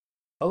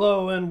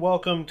Hello and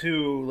welcome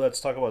to Let's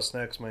Talk About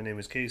Snacks. My name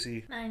is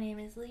Casey, My name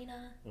is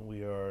Lena. and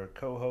we are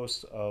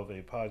co-hosts of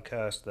a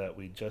podcast that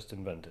we just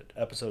invented.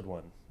 Episode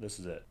 1. This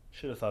is it.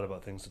 Should have thought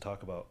about things to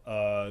talk about.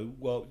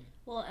 Well,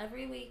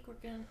 every week we're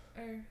gonna,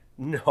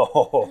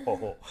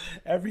 No.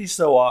 Every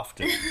so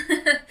often.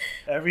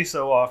 Every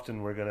so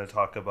often we're going to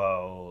talk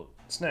about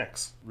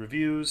snacks.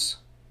 Reviews,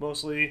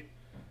 mostly.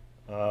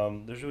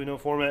 There's really no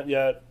format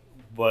yet,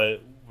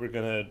 but we're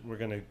gonna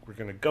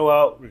go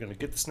out, we're going to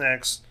get the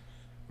snacks.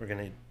 We're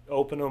going to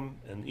open them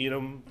and eat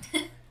them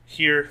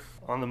here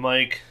on the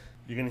mic.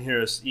 You're going to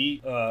hear us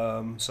eat.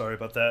 Sorry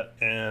about that.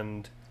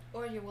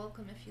 Or you're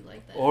welcome if you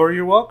like that. Or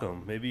you're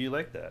welcome. Maybe you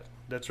like that.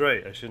 That's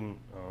right. I shouldn't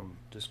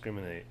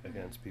discriminate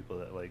against people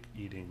that like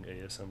eating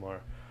ASMR.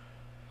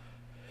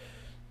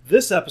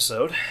 This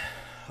episode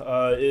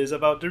is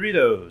about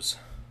Doritos.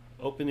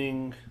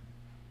 Opening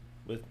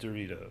with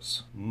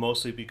Doritos.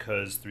 Mostly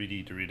because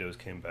 3D Doritos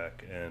came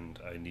back and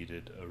I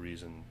needed a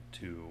reason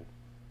to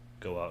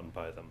go out and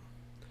buy them.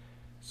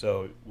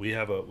 So we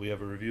have a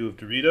review of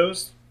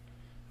Doritos,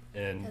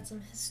 and got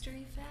some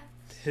history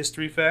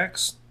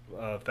facts.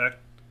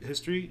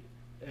 History,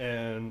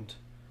 and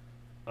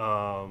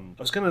I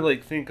was gonna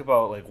think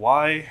about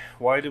why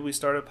did we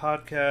start a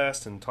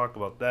podcast and talk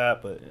about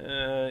that, but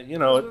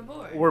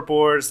we're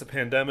bored. It's the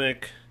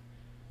pandemic.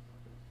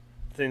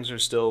 Things are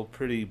still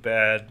pretty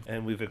bad,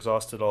 and we've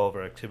exhausted all of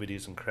our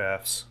activities and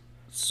crafts,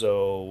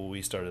 so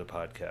we started a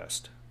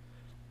podcast.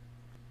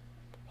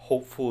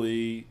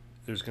 Hopefully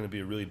there's going to be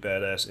a really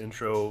badass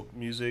intro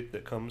music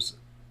that comes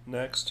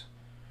next,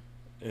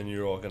 and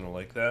you're all going to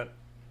like that.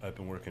 I've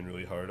been working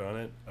really hard on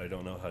it. I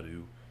don't know how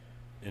to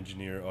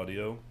engineer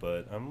audio,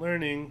 but I'm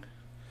learning.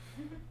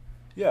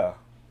 Yeah,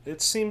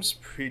 it seems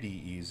pretty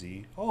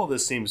easy. All of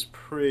this seems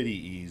pretty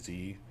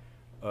easy,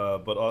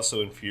 but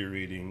also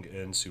infuriating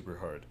and super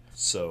hard.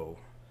 So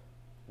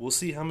we'll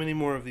see how many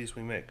more of these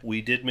we make.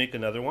 We did make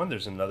another one.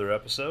 There's another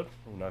episode.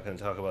 We're not going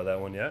to talk about that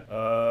one yet.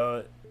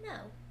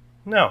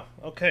 No.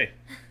 Okay.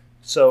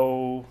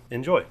 So,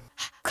 enjoy.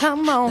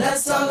 Come on.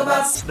 Let's talk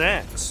about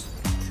snacks.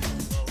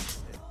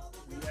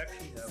 We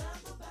actually have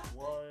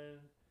 1,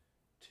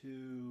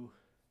 2,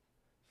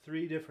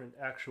 3 different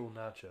actual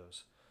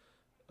nachos,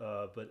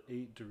 but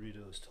 8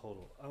 Doritos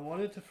total. I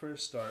wanted to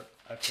first start.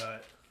 I've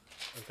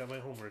got my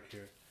homework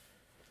here.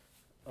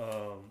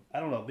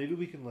 I don't know. Maybe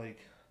we can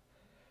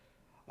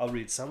I'll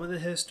read some of the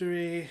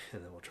history,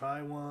 and then we'll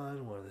try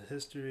one of the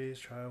histories,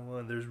 try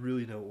one. There's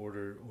really no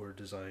order or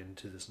design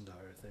to this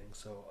entire thing.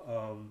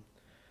 So,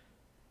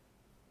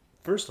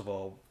 first of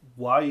all,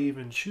 why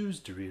even choose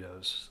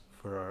Doritos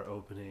for our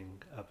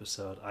opening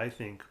episode? I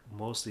think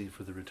mostly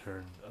for the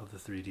return of the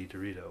 3D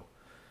Dorito,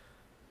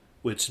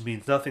 which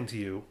means nothing to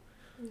you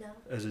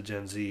as a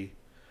Gen Z,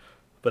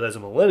 but as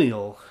a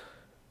millennial,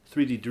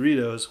 3D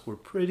Doritos were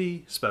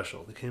pretty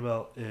special. They came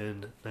out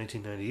in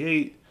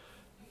 1998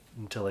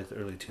 until the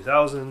early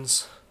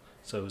 2000s,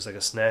 so it was a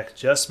snack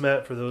just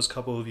meant for those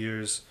couple of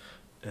years,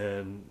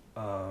 and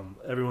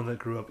everyone that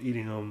grew up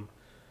eating them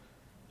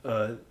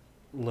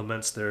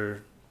laments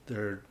their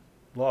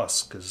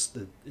loss because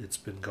it's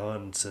been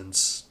gone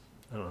since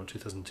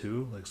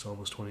 2002, so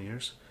almost 20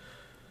 years.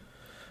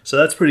 So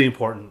that's pretty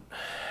important,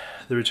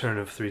 the return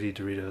of 3D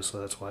Doritos.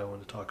 So that's why I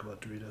wanted to talk about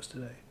Doritos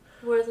today.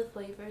 Were the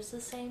flavors the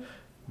same?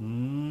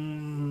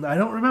 I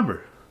don't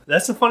remember.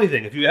 That's the funny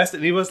thing. If you asked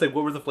any of us, what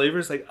were the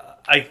flavors?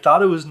 I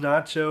thought it was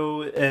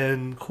nacho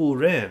and Cool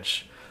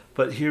Ranch,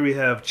 but here we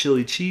have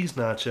chili cheese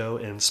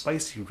nacho and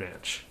spicy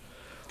ranch.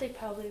 They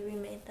probably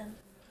remade them.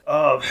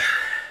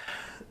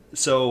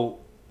 So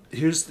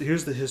here's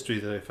the history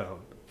that I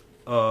found.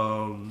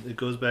 It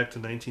goes back to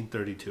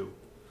 1932.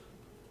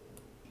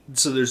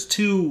 So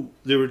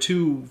there were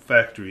two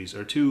factories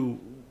or two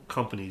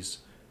companies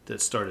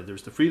that started. There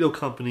was the Frito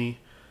Company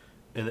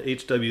and the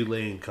H.W.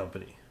 Lane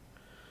Company,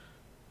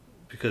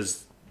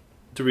 because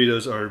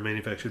Doritos are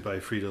manufactured by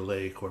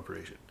Frito-Lay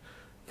Corporation.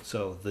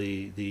 So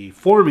the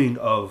forming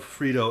of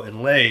Frito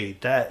and Lay,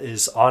 that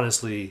is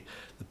honestly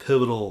the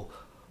pivotal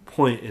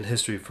point in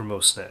history for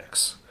most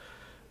snacks.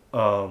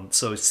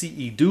 So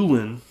C.E.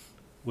 Doolin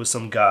was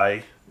some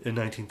guy in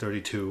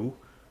 1932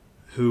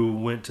 who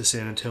went to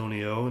San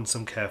Antonio in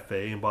some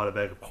cafe and bought a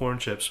bag of corn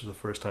chips for the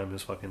first time in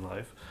his fucking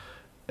life,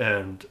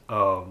 and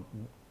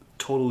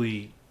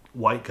totally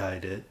white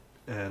guyed it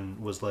and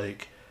was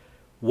like,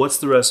 what's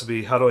the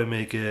recipe? How do I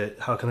make it?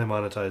 How can I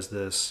monetize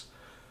this?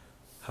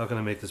 How can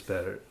I make this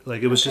better?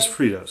 It was just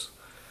Fritos.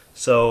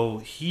 So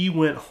he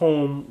went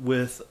home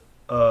with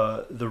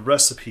the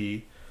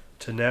recipe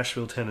to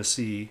Nashville,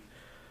 Tennessee.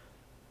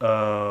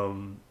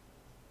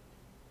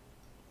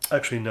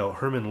 Actually, no.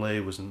 Herman Lay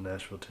was in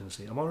Nashville,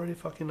 Tennessee. I'm already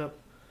fucking up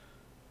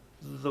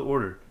the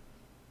order.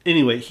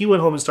 Anyway, he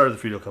went home and started the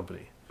Frito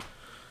Company.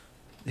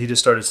 He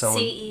just started selling...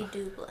 C.E.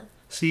 Dublin.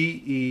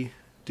 C.E.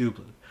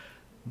 Dublin.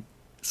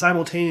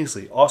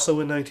 Simultaneously, also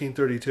in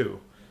 1932,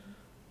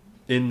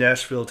 in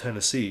Nashville,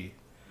 Tennessee.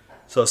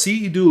 So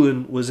C.E.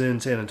 Doolin was in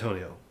San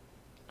Antonio.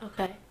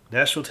 Okay.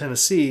 Nashville,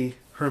 Tennessee,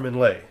 Herman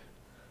Lay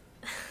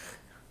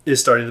is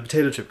starting the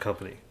potato chip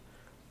company.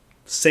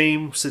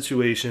 same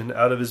situation,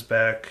 out of his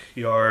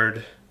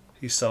backyard.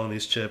 He's selling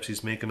these chips.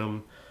 He's making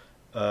them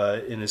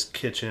in his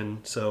kitchen.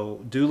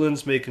 So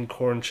Doolin's making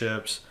corn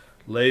chips.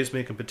 Lay's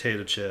making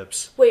potato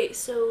chips. Wait,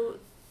 so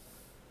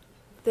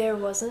there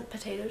wasn't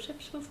potato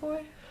chips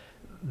before?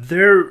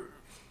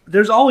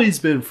 There's always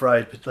been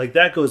fried, like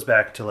that goes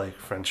back to like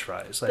French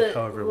fries, like But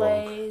however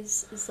long.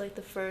 Lay's is like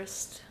the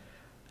first.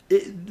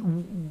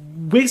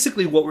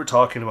 Basically, what we're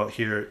talking about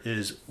here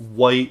is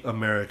white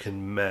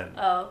American men.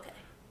 Oh, okay.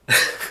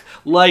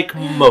 Like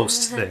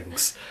most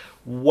things,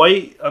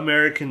 white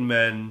American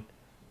men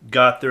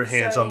got their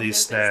hands on Starting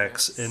these their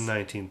snacks business. in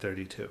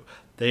 1932.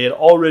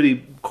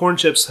 Corn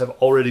chips have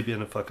already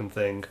been a fucking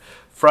thing.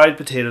 Fried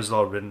potatoes have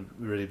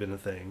already been a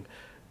thing.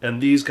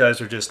 And these guys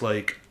are just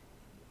like,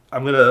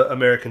 I'm going to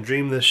American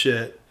dream this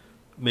shit,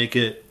 make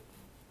it,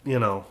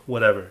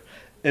 whatever.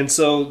 And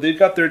so they've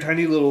got their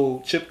tiny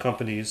little chip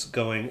companies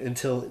going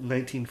until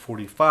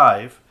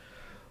 1945,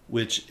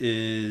 which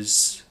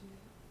is,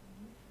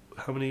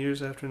 how many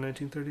years after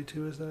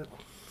 1932 is that?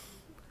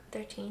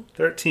 13.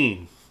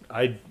 13.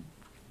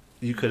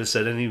 You could have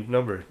said any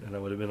number, and I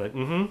would have been like,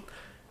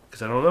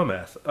 because I don't know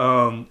math.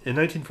 In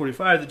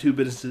 1945, the two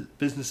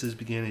businesses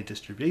began a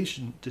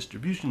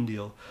distribution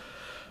deal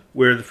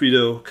where the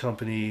Frito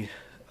company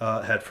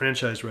had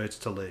franchise rights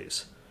to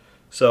Lay's.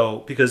 So,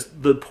 because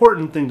the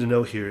important thing to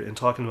know here in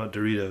talking about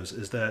Doritos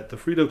is that the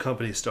Frito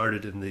company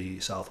started in the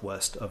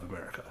southwest of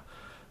America.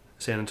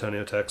 San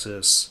Antonio,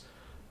 Texas,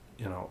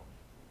 New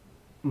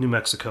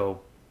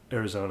Mexico,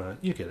 Arizona,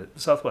 you get it, the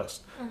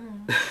southwest.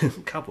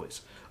 Cowboys.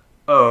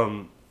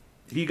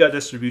 He got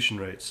distribution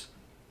rights,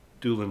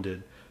 Doolin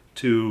did,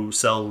 to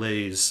sell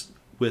Lay's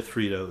with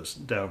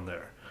Fritos down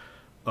there.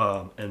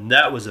 And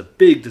that was a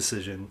big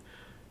decision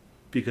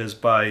because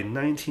by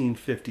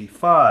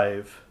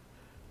 1955,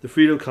 the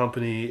Frito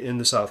company in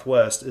the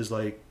Southwest is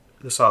like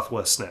the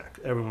Southwest snack.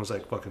 Everyone's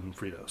like fucking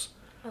Fritos.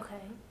 Okay.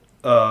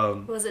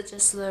 Was it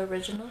just the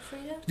original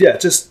Frito? Yeah,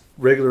 just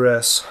regular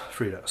ass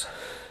Fritos.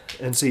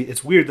 And see,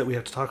 it's weird that we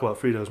have to talk about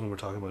Fritos when we're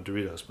talking about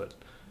Doritos, but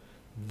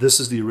this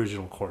is the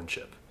original corn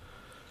chip.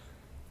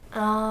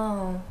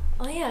 Oh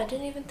yeah, I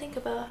didn't even think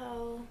about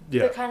how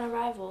Yeah. they're kind of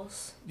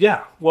rivals.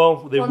 Yeah,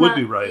 well, they would not-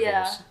 be rivals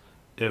yeah.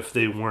 if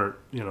they weren't,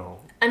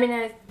 I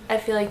mean, I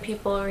feel like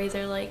people are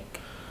either like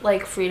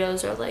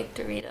Fritos or like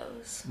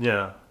Doritos.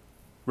 Yeah,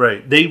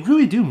 right. They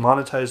really do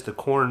monetize the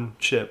corn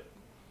chip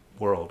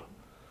world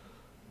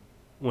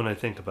when I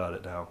think about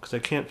it now. Because I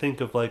can't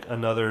think of like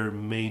another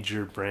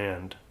major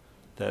brand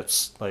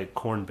that's like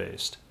corn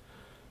based.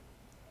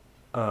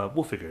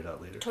 We'll figure it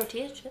out later.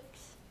 Tortilla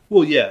chips.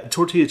 Well, yeah,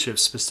 tortilla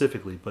chips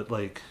specifically, but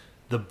like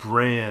the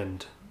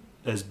brand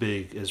as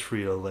big as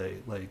Frito-Lay,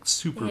 like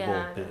Super Yeah, Bowl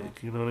I know.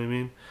 big. You know what I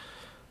mean?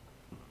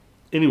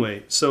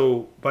 Anyway,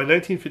 so by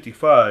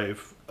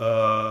 1955,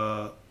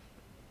 a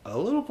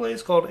little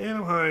place called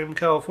Anaheim,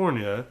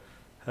 California,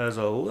 has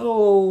a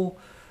little.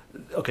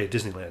 Okay,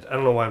 Disneyland. I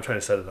don't know why I'm trying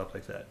to set it up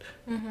like that.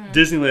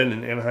 Disneyland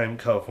in Anaheim,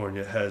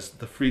 California, has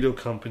the Frito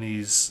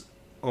company's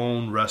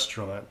own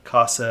restaurant,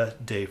 Casa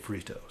de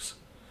Fritos.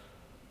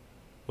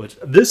 Which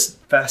this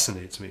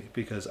fascinates me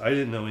because I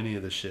didn't know any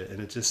of this shit, and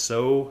it's just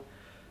so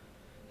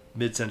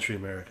mid-century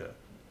America.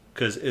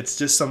 Because it's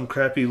just some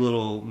crappy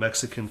little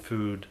Mexican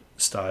food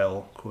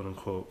style, quote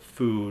unquote,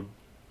 food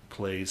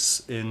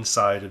place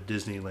inside of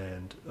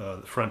Disneyland,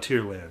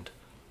 Frontierland.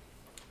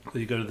 So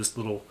you go to this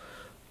little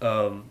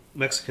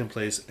Mexican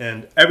place,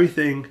 and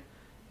everything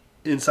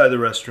inside the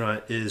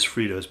restaurant is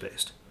Fritos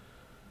based.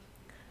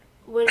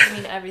 What do you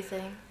mean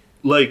everything?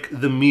 Like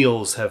the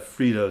meals have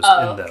Fritos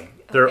Oh, in them.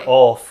 They're okay.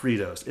 all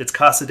Fritos. It's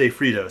Casa de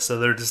Fritos, so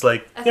they're just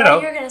like, I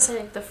thought you were gonna say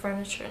like the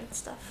furniture and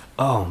stuff.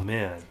 Oh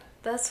man.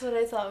 That's what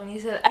I thought when you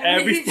said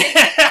Everything.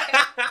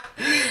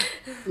 everything.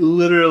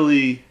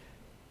 Literally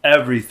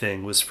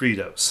everything was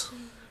Fritos.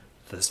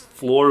 The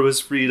floor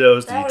was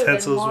Fritos, the That would've been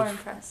utensils more were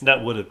impressive.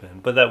 That would have been,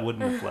 but that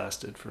wouldn't have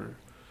lasted for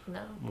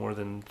No. more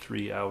than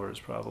 3 hours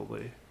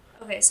probably.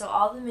 Okay, so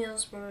all the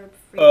meals were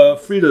free.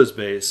 Fritos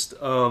based.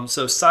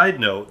 So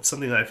side note,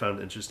 something I found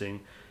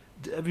interesting.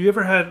 Have you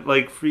ever had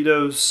like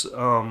Fritos,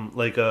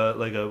 like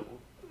a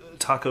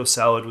taco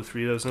salad with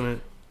Fritos in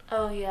it?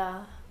 Oh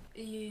yeah,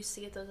 you used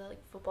to get those at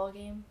like football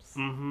games.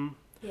 Mm-hmm.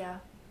 Yeah.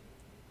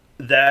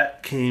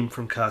 That came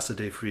from Casa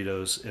de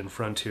Fritos in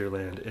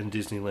Frontierland in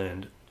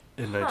Disneyland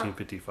in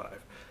 1955.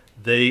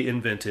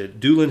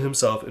 Doolin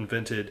himself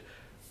invented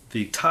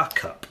the tac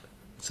cup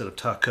instead of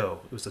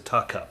taco. It was a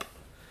tac cup.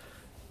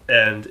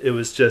 And it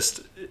was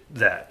just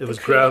that. It was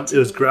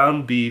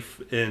ground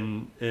beef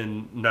in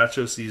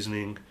nacho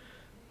seasoning,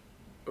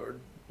 or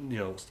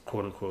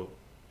quote unquote,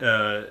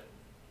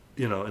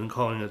 and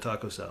calling it a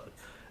taco salad.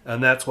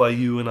 And that's why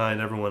you and I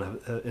and everyone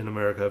in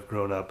America have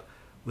grown up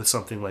with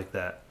something like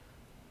that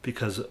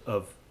because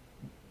of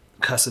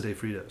Casa de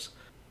Fritos.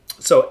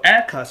 So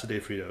at Casa de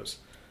Fritos,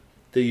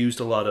 they used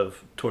a lot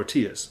of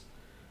tortillas.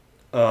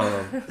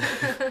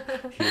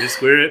 Here's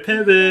where it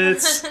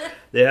pivots.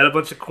 They had a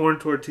bunch of corn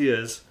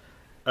tortillas,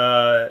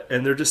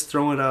 and they're just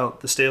throwing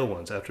out the stale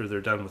ones after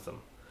they're done with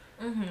them.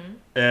 Mm-hmm.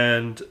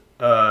 And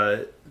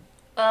Oh,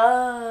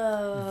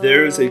 Oh.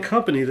 There's a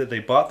company that they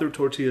bought their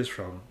tortillas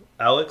from,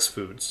 Alex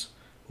Foods,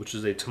 which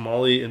is a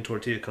tamale and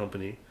tortilla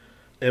company.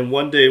 And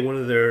one day, one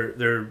of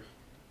their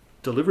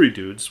delivery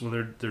dudes, one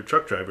of their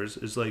truck drivers,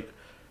 is like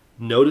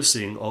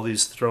noticing all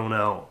these thrown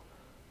out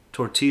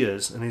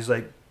tortillas, and he's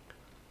like,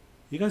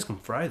 "You guys can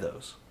fry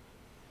those."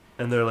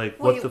 And they're like,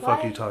 "What the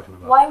fuck are you talking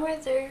about?" Why were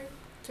there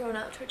thrown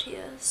out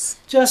tortillas?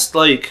 Just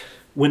like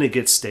when it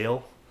gets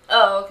stale.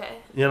 Oh, okay.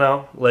 You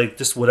know, like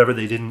just whatever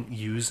they didn't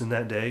use in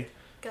that day.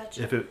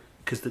 Gotcha.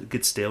 Because it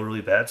gets stale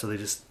really bad, so they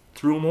just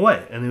threw them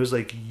away. And it was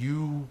like,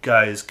 "You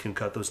guys can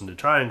cut those into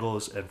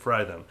triangles and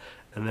fry them."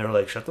 And they were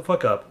like, "Shut the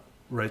fuck up!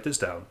 Write this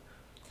down."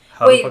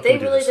 Wait, they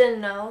really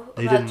didn't know.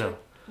 They didn't know.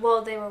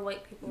 Well, they were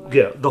white people. Right?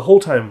 Yeah, the whole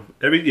time.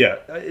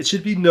 It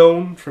should be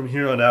known from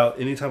here on out.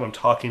 Anytime I'm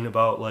talking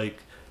about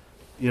like,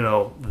 you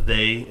know,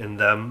 they and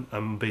them,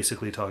 I'm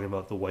basically talking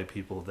about the white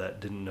people that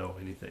didn't know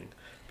anything.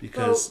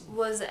 Because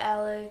was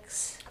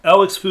Alex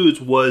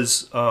Foods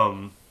was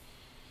a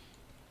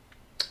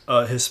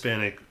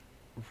Hispanic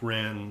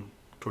ran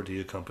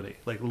tortilla company,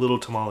 like little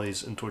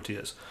tamales and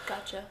tortillas.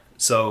 Gotcha.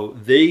 So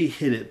they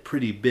hit it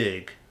pretty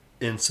big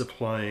in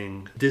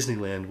supplying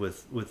Disneyland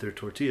with their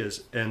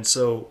tortillas. And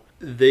so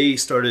they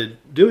started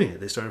doing it.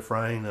 They started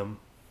frying them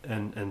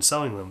and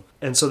selling them.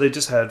 And so they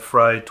just had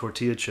fried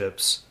tortilla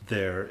chips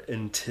there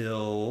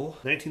until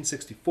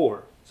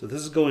 1964. So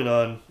this is going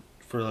on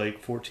for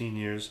like 14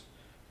 years.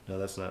 No,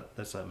 that's not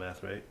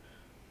math, right?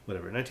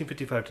 Whatever.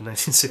 1955 to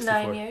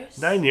 1964. 9 years.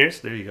 9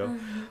 years. There you go.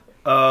 Mm-hmm.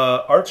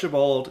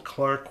 Archibald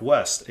Clark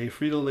West, a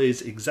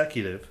Frito-Lay's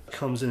executive,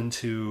 comes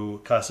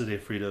into Casa de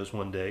Fritos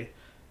one day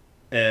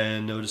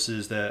and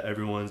notices that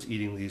everyone's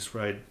eating these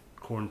fried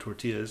corn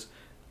tortillas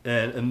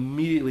and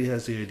immediately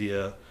has the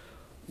idea,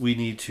 we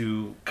need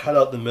to cut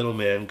out the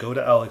middleman, go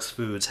to Alex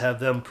Foods, have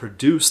them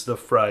produce the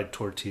fried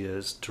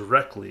tortillas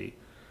directly.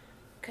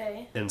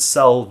 Okay. And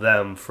sell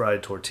them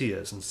fried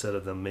tortillas instead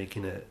of them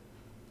making it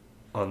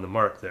on the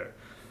mark there.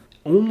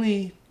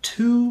 Only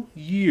 2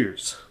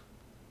 years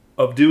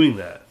of doing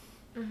that,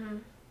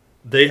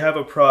 they have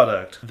a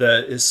product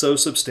that is so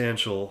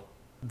substantial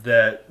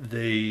that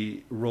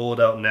they roll it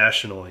out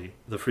nationally,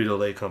 the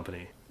Frito-Lay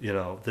company. You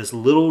know, this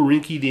little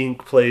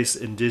rinky-dink place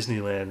in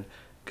Disneyland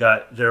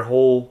got their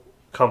whole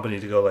company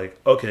to go like,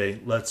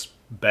 okay, let's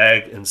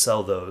bag and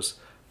sell those.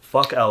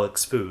 Fuck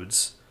Alex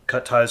Foods.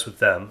 Cut ties with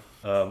them,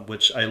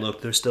 which I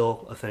looked, they're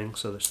still a thing,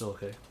 so they're still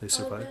okay. They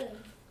survived.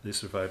 They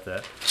survived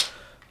that.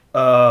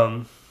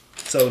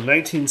 So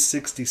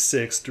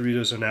 1966,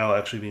 Doritos are now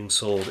actually being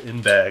sold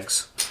in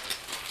bags,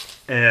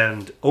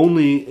 and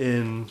only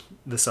in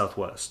the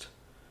Southwest.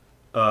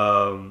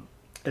 And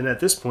at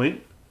this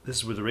point, this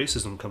is where the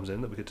racism comes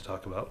in that we get to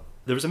talk about.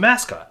 There was a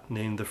mascot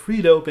named the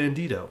Frito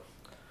Bandito.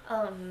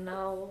 Oh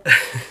no.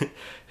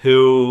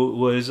 Who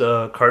was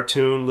a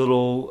cartoon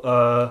little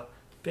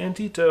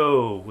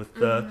bandito with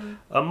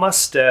a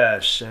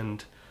mustache,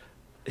 and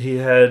he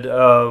had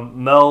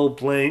Mel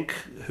Blanc,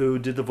 who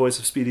did the voice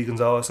of Speedy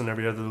Gonzales and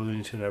every other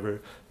Looney Tune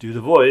ever do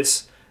the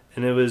voice,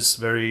 and it was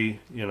very,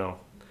 you know,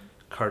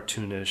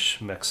 cartoonish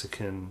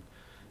Mexican,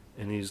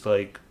 and he's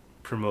like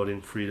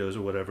promoting Fritos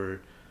or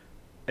whatever,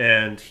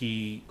 and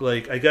he,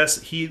 like, I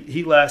guess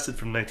he lasted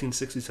from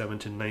 1967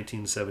 to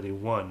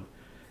 1971,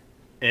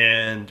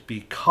 and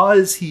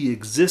because he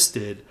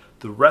existed,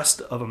 the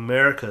rest of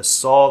America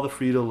saw the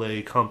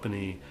Frito-Lay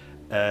company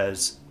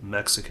as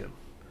Mexican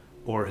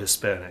or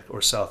Hispanic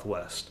or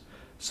Southwest.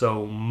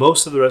 So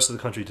most of the rest of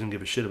the country didn't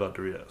give a shit about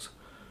Doritos.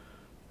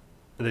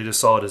 And they just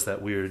saw it as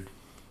that weird,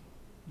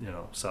 you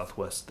know,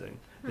 Southwest thing.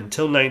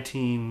 Until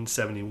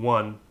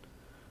 1971,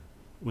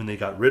 when they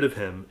got rid of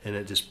him, and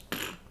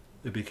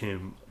it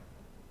became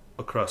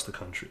across the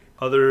country.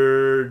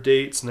 Other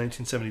dates,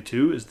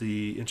 1972 is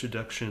the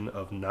introduction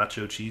of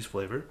nacho cheese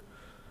flavor.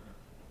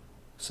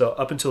 So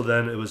up until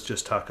then, it was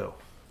just taco.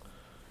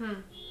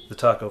 The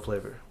taco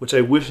flavor, which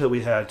I wish that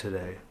we had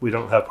today. We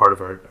don't have part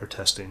of our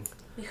testing.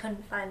 We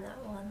couldn't find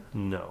that one.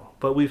 No,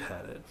 but we've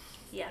had it.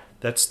 Yeah.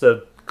 That's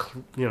the,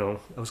 you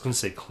know, I was going to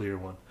say clear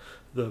one.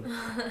 The,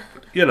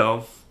 you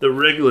know, the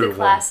regular one.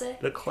 Classic.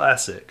 The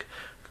classic.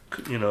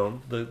 You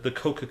know, the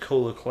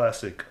Coca-Cola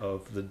classic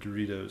of the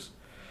Doritos.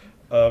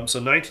 So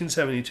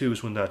 1972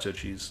 is when nacho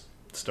cheese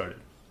started.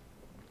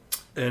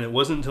 And it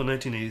wasn't until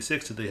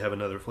 1986 that they have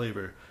another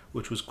flavor,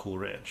 which was Cool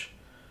Ranch,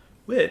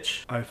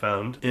 which I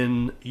found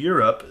in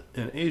Europe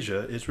and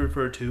Asia is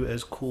referred to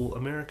as Cool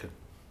American.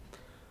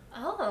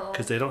 Oh.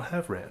 Because they don't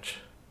have ranch.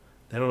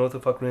 They don't know what the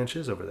fuck ranch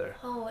is over there.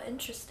 Oh,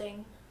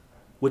 interesting.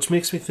 Which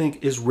makes me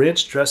think, is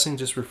ranch dressing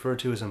just referred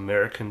to as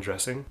American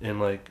dressing in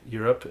like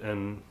Europe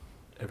and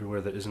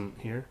everywhere that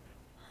isn't here?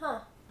 Huh.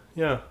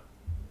 Yeah.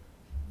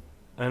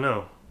 I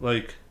know.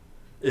 Like,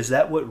 is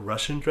that what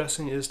Russian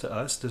dressing is to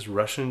us? Does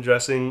Russian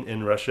dressing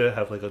in Russia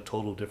have like a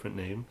total different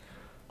name?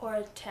 Or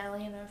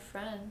Italian or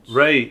French.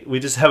 Right. We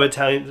just have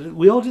Italian.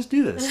 We all just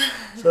do this.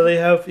 So they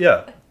have,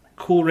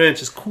 Cool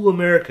Ranch is Cool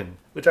American.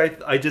 Which I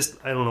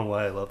don't know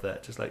why I love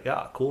that. Just like,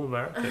 Cool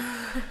American.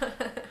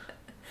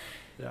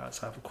 Yeah, let's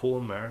have a Cool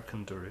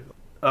American Dorito.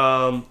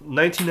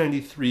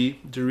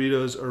 1993,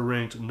 Doritos are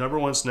ranked number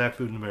one snack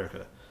food in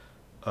America,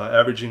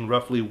 averaging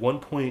roughly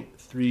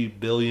 $1.3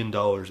 billion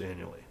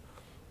annually.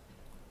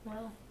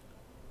 Wow.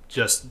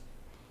 Just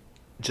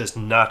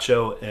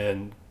Nacho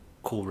and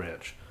Cool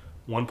Ranch.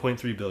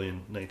 1.3 billion,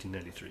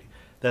 1993.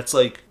 That's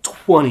like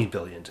 20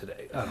 billion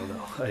today. I don't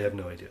know. I have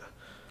no idea.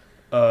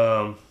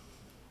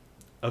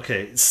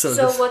 Okay,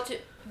 so what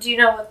do you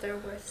know what they're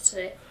worth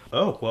today?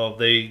 Oh, well,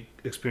 they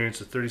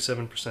experienced a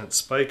 37%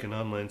 spike in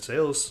online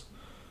sales.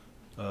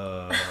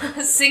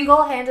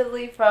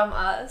 Single-handedly from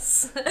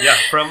us. Yeah,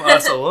 from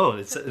us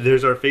alone.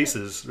 There's our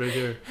faces right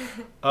here.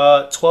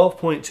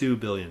 12.2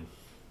 billion.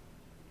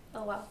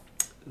 Oh, wow.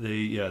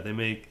 They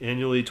make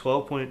annually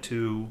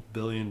 $12.2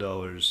 billion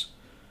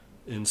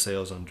in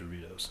sales on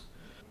Doritos.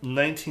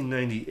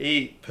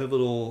 1998,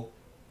 pivotal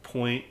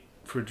point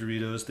for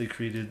Doritos, they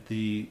created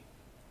the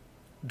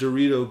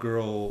Dorito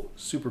Girl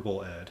Super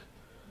Bowl ad,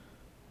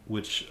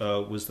 which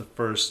was the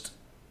first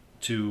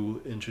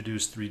to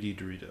introduce 3D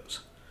Doritos.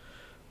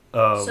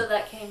 So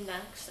that came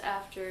next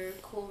after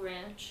Cool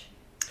Ranch.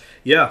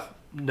 Yeah,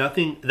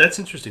 that's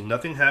interesting.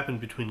 Nothing happened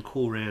between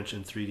Cool Ranch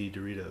and 3D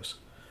Doritos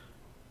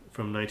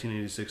from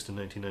 1986 to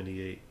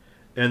 1998.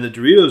 And the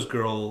Doritos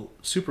Girl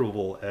Super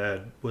Bowl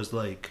ad was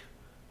like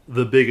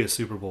the biggest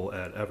Super Bowl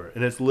ad ever.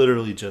 And it's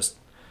literally just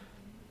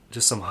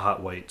some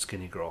hot white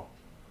skinny girl.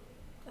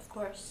 Of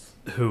course.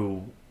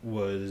 Who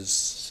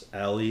was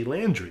Allie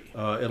Landry.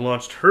 It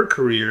launched her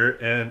career,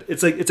 and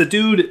it's a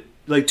dude,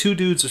 like two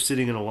dudes are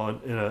sitting in a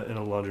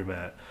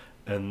laundromat,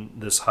 and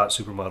this hot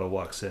supermodel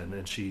walks in,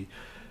 and she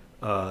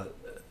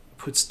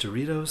puts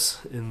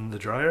Doritos in the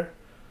dryer,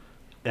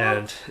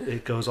 and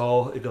it goes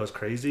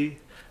crazy,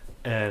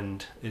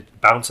 and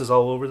it bounces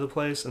all over the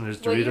place, and there's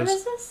Doritos. What year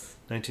is this?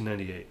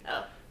 1998.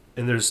 Oh.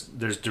 And there's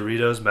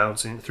Doritos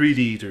bouncing,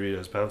 3D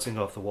Doritos bouncing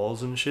off the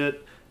walls and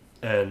shit,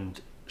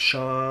 and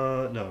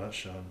Sean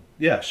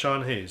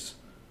Hayes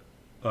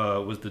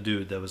was the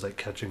dude that was like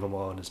catching them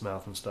all in his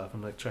mouth and stuff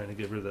and like trying to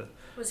give her the...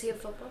 Was he a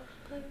football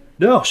player?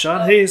 No,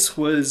 Sean Hayes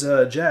was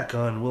Jack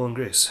on Will and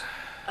Grace.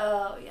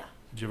 Oh, yeah.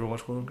 Did you ever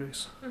watch Will and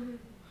Grace? Mm-hmm.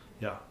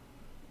 Yeah.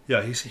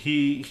 Yeah,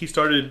 he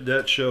started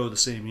that show the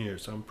same year,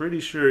 so I'm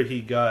pretty sure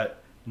he got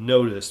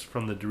noticed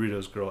from the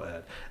Doritos Girl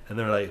ad. And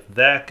they're like,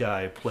 that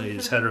guy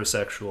plays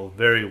heterosexual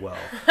very well.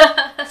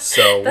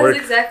 So that's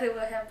exactly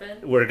what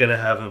happened. We're going to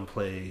have him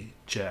play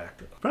Jack.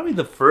 Probably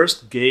the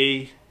first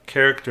gay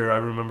character I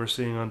remember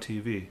seeing on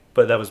TV.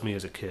 But that was me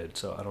as a kid,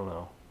 so I don't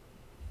know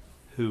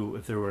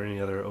if there were any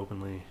other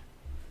openly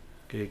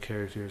gay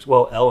characters.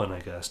 Well, Ellen,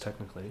 I guess,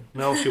 technically.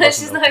 No, she wasn't.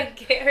 She's not a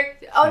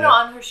character. Oh, yeah. No,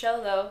 on her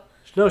show, though.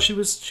 No, she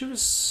was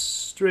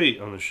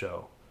straight on the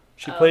show.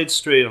 She played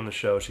straight on the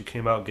show. She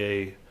came out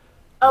gay,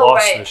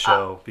 lost the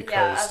show because...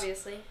 Yeah,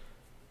 obviously.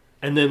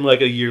 And then, like,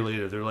 a year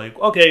later, they're like,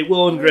 okay,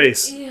 Will and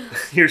Grace. Yeah.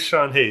 Here's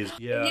Sean Hayes.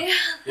 Yeah.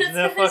 Isn't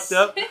that fucked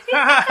up?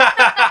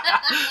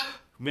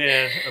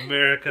 Man,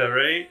 America,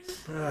 right?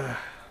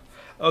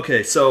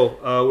 Okay,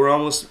 so we're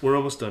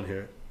almost done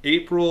here.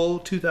 April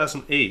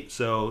 2008,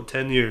 so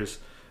 10 years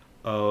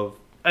of...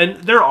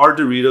 And there are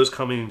Doritos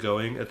coming and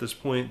going at this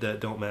point that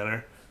don't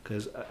matter.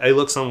 Because I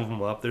looked some of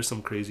them up. There's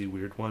some crazy,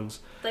 weird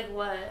ones. Like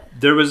what?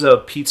 There was a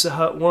Pizza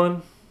Hut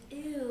one.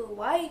 Ew,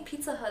 why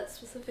Pizza Hut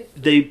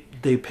specifically?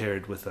 They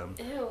paired with them.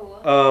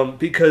 Ew.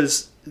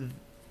 Because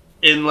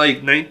in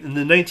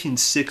the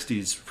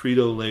 1960s,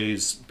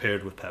 Frito-Lay's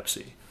paired with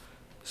Pepsi.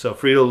 So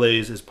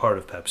Frito-Lay's is part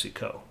of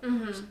PepsiCo.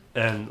 Mm-hmm.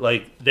 And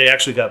like they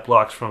actually got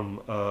blocked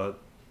from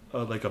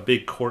like a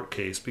big court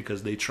case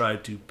because they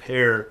tried to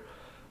pair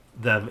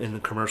them in the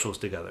commercials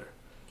together.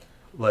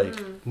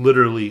 Like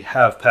literally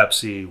have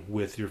Pepsi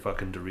with your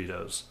fucking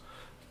Doritos.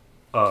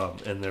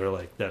 And they were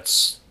like,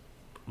 that's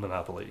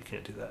monopoly, you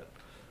can't do that.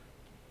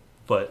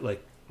 But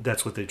like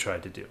that's what they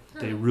tried to do.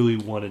 They really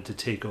wanted to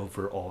take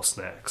over all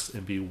snacks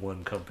and be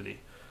one company.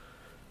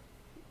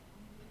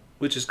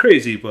 Which is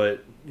crazy,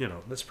 but you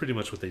know, that's pretty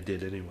much what they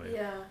did anyway.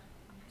 Yeah.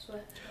 That's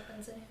what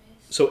happens anyways.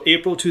 So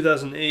April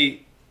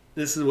 2008,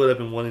 this is what I've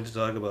been wanting to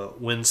talk about.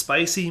 When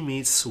spicy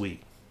meets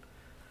sweet.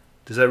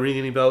 Does that ring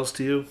any bells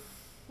to you?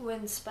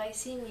 When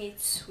spicy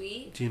meets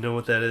sweet? Do you know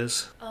what that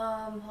is?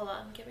 Hold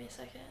on, give me a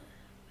second.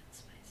 When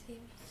spicy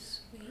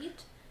meets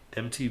sweet?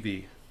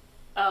 MTV.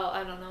 Oh,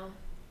 I don't know.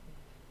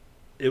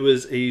 It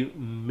was a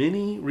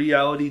mini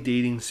reality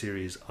dating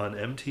series on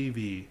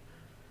MTV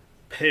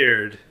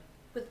paired...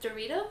 With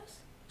Doritos?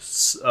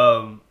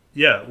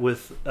 Yeah,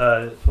 with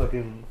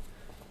fucking...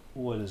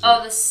 What is it?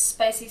 Oh, the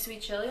spicy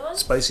sweet chili one?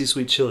 Spicy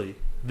sweet chili.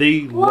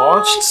 They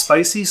launched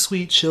spicy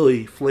sweet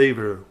chili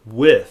flavor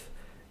with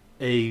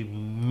a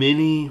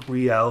mini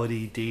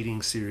reality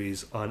dating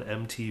series on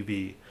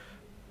MTV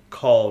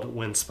called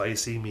When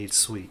Spicy Meets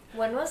Sweet.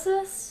 When was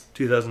this?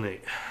 2008.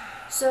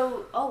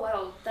 So, oh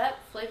wow, that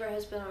flavor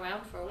has been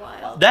around for a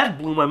while. That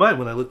blew my mind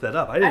when I looked that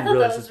up. I didn't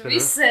realize it's been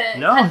recent. Around.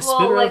 No, it's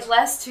been around. Like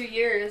last 2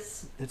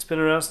 years. It's been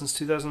around since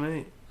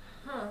 2008.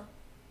 Huh.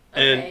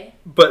 Okay.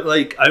 But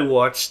like I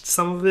watched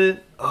some of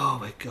it. Oh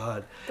my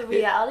god. The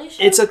reality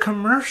show? It's a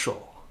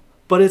commercial,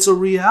 but it's a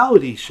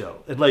reality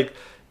show. And like,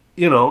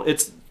 you know,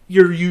 it's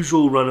your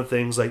usual run of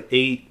things, like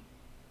 8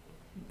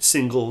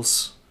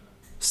 singles,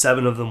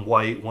 7 of them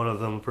white, 1 of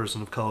them a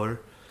person of color,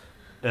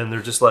 and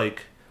they're just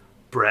like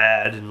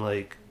Brad and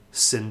like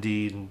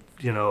Cindy, and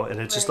and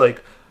it's just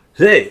like,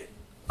 hey,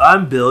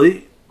 I'm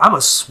Billy, I'm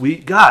a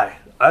sweet guy,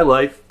 I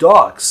like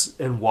dogs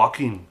and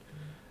walking.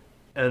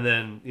 And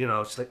then,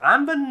 she's like,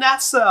 I'm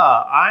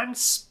Vanessa, I'm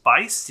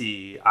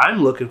spicy,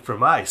 I'm looking for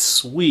my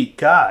sweet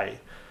guy.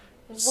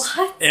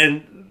 What?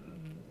 And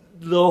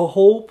the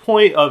whole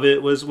point of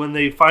it was when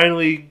they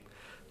finally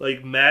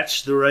like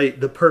matched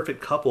the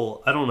perfect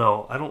couple. I don't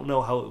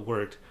know how it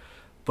worked,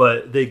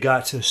 but they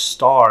got to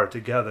star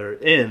together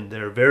in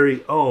their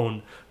very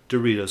own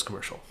Doritos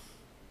commercial.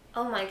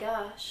 Oh my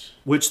gosh.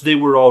 Which they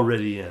were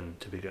already in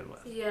to begin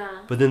with.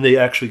 Yeah. But then they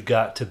actually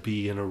got to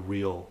be in a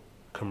real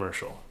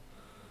commercial.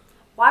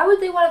 Why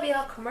would they want to be in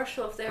a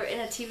commercial if they were in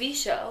a TV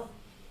show?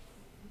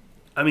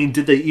 I mean,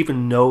 did they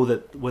even know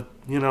that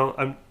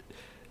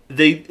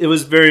it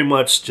was very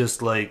much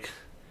just like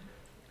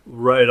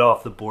right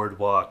off the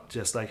boardwalk,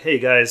 just like, hey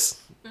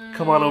guys,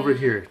 come on over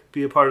here,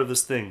 be a part of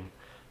this thing.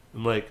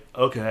 I'm like,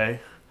 okay.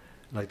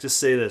 Like, just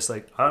say this,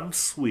 like, I'm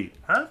sweet,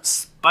 I'm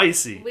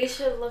spicy. We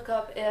should look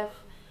up if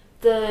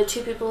the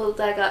 2 people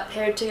that got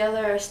paired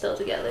together are still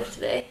together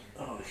today.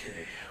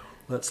 Okay,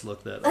 let's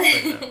look that up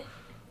right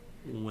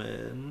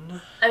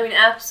now. I mean,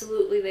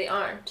 absolutely they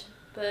aren't,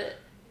 but...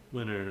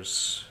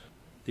 Winners.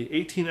 The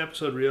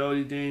 18-episode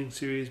reality dating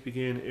series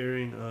began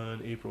airing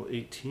on April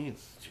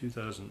 18th,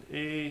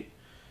 2008.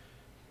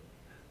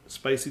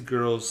 Spicy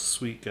Girls,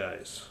 Sweet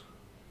Guys.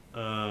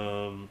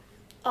 Oh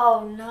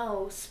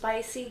no,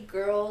 Spicy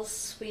Girls,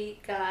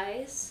 Sweet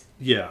Guys?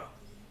 Yeah.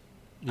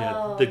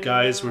 Oh, the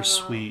guys no. were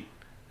sweet,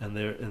 and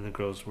the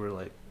girls were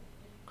like,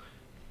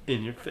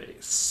 in your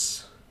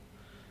face.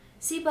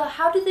 See, but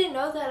how do they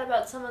know that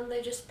about someone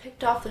they just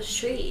picked off the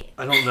street?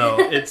 I don't know.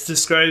 It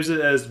describes it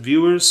as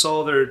viewers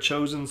saw their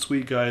chosen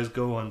sweet guys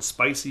go on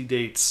spicy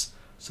dates,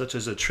 such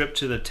as a trip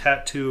to the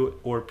tattoo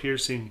or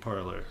piercing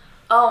parlor.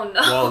 Oh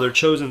no. While their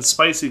chosen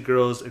spicy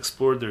girls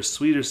explored their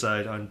sweeter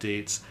side on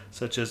dates,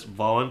 such as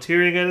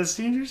volunteering at a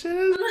senior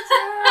citizen.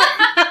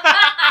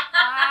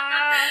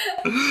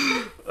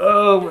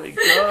 Oh my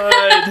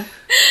god.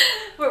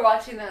 We're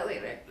watching that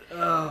later.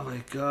 Oh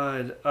my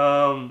god.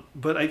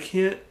 But I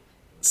can't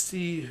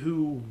see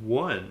who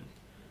won.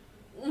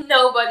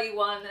 Nobody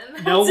won in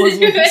that No one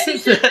loses in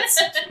that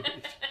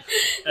situation.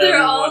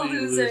 They're all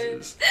Everybody losers.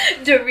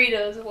 loses.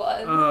 Doritos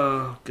won.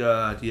 Oh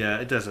god, yeah,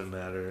 it doesn't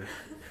matter.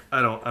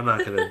 I'm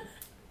not gonna.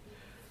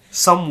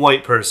 Some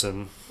white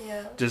person.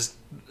 Yeah. Just,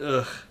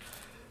 ugh.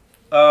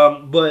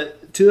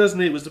 But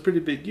 2008 was a pretty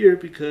big year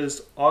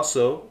because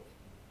also,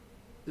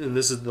 and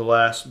this is the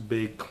last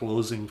big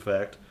closing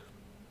fact,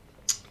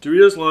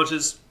 Doritos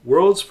launches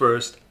world's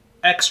first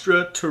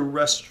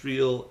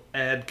extraterrestrial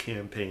ad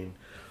campaign,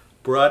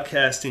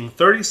 broadcasting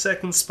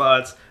 30-second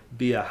spots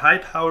via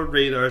high-powered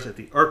radars at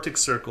the Arctic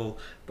Circle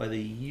by the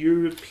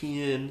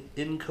European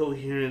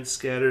Incoherent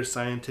Scatter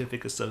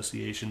Scientific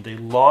Association. They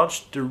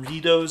launched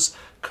Doritos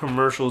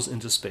commercials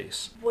into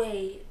space.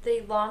 Wait,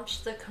 they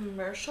launched the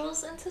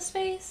commercials into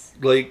space?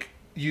 Like,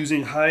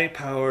 using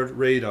high-powered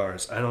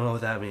radars. I don't know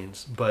what that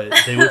means, but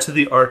they went to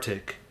the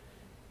Arctic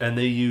and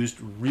they used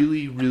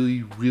really,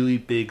 really, really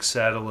big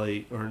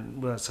satellite, or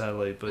not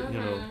satellite, but,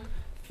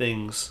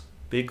 things,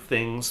 big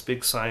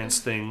science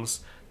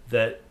things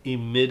that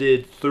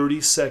emitted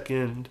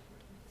 30-second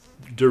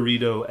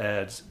Dorito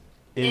ads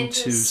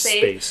into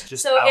space.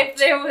 Just so out. if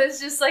there was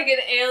just like an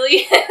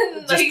alien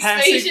Just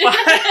passing station. by.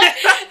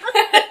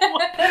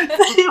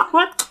 They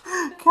would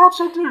catch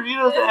a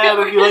Doritos ad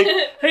and be like,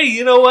 hey,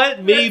 you know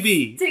what?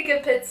 Maybe. Let's take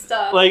a pit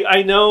stop. Like,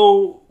 I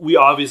know, we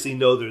obviously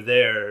know they're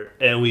there,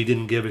 and we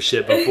didn't give a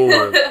shit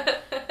before.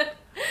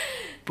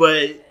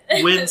 But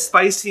when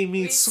spicy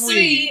meets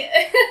sweet,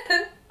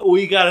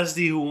 we gotta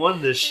see who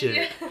won this shit.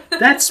 Yeah.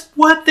 That's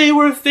what they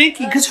were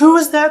thinking, because who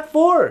is that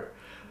for?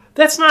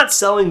 That's not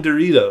selling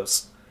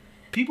Doritos.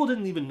 People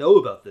didn't even know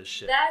about this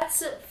shit.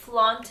 That's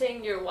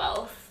flaunting your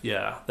wealth.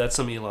 Yeah, that's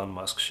some Elon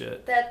Musk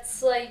shit.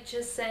 That's like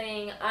just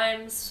saying,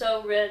 I'm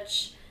so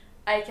rich,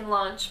 I can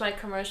launch my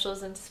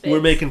commercials into space. We're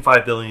making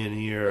 $5 billion a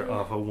year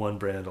off of one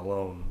brand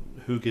alone.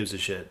 Who gives a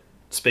shit?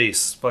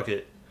 Space, fuck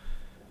it.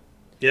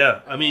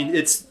 Yeah, I mean,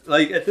 it's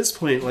like at this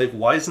point, like,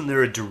 why isn't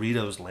there a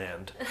Doritos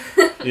land?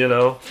 You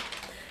know,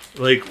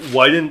 like,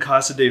 why didn't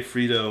Casa de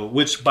Frito,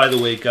 which by the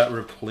way got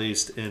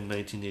replaced in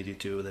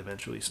 1982, they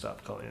eventually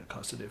stopped calling it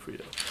Casa de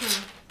Frito.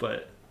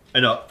 But I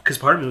know, because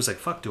part of me was like,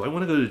 fuck, do I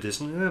want to go to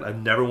Disneyland?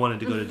 I've never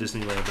wanted to go to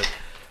Disneyland,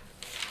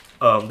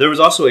 but there was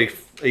also a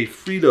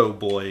Frito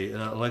boy,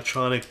 an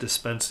electronic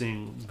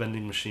dispensing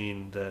vending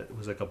machine that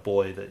was like a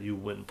boy that you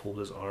went and pulled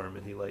his arm,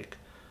 and he went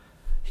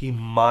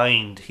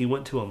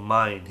to a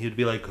mine. He would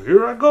be like,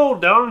 here I go,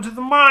 down into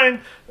the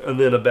mine, and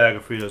then a bag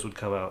of Fritos would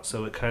come out.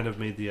 So it kind of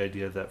made the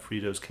idea that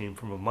Fritos came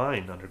from a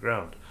mine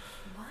underground.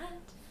 What?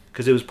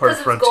 Because it was part of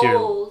Frontier.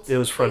 Gold. It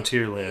was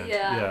Frontierland.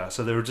 Yeah.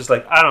 So they were just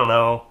like, I don't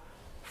know,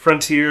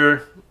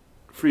 Frontier,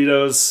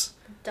 Fritos,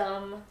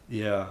 dumb.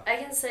 Yeah. I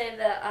can say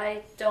that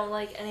I don't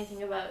like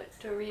anything about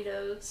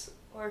Doritos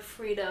or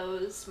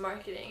Fritos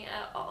marketing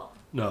at all.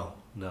 No.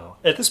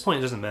 At this point,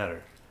 it doesn't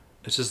matter.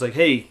 It's just like,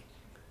 hey,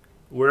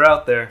 we're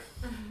out there.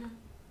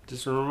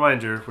 Just a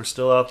reminder, we're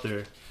still out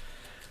there.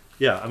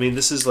 Yeah, I mean,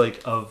 this is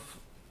like of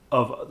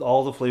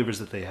all the flavors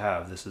that they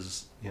have. This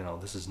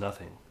is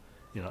nothing.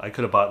 I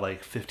could have bought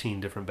like 15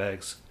 different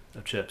bags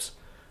of chips.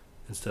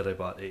 Instead, I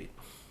bought 8,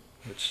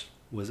 which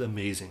was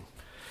amazing.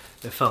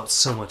 It felt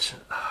so much.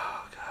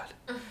 Oh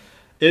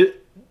God.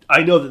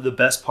 I know that the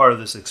best part of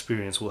this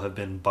experience will have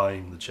been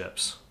buying the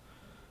chips.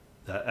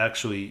 That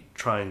actually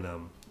trying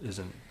them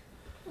isn't.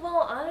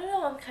 Well, I don't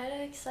know. I'm kind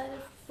of excited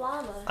for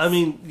Flamos. I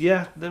mean,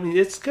 yeah. I mean,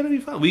 it's gonna be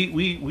fun.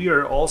 We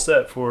are all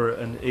set for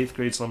an 8th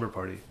grade slumber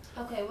party.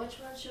 Okay, which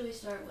one should we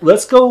start with?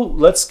 Let's go.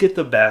 Let's get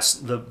the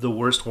best, the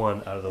worst one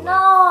out of the way.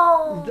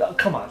 No.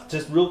 Come on,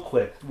 just real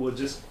quick. We'll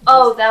just.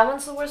 Oh, that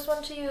one's the worst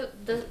one to you.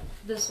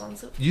 This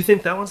one's. You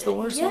think that one's the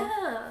worst one?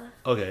 Yeah.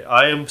 Okay,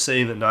 I am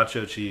saying that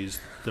nacho cheese,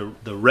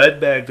 the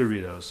red bag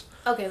Doritos.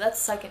 Okay, that's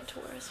second to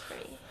worst for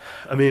me.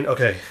 I mean,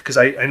 okay, because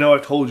I know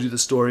I've told you the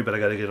story, but I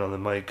got to get on the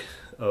mic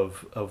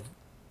of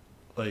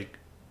like,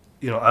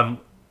 I'm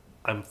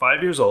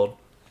 5 years old.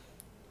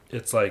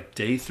 It's like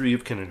day 3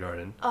 of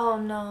kindergarten. Oh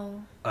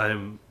no.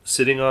 I'm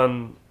sitting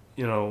on,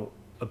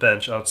 a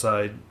bench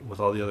outside with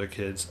all the other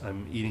kids.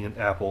 I'm eating an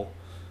apple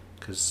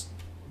because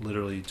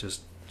literally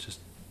just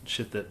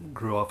shit that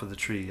grew off of the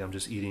tree. I'm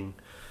just eating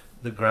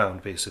the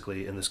ground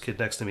basically. And this kid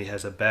next to me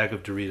has a bag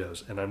of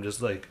Doritos. And I'm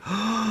just like,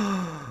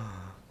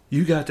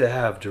 you got to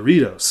have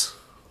Doritos.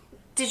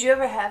 Did you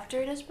ever have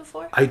Doritos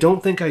before? I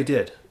don't think I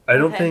did. I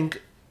don't Okay.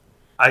 think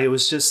I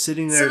was just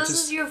sitting there. So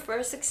this is your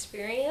first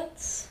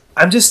experience?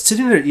 I'm just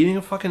sitting there eating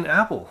a fucking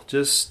apple.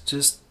 Just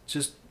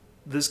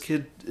this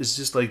kid is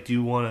just like, do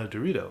you want a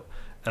Dorito?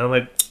 And I'm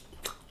like,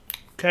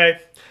 okay.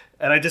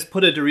 And I just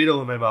put a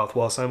Dorito in my mouth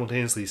while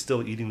simultaneously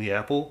still eating the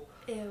apple.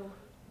 Ew.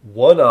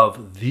 One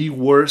of the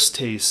worst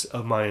tastes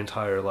of my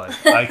entire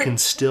life. I can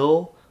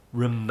still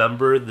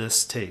remember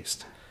this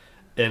taste.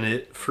 And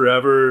it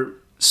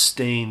forever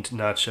stained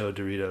nacho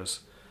Doritos.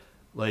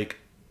 Like,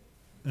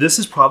 this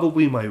is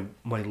probably my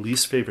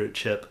least favorite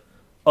chip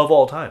of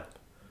all time.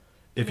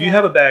 If you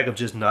have a bag of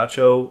just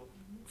nacho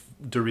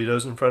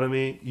Doritos in front of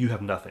me, you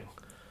have nothing.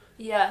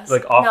 Yes.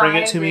 Like, offering No,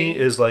 I it to me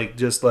agree. is like,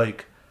 just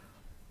like,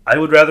 I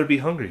would rather be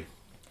hungry.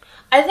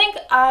 I think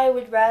I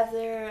would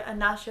rather a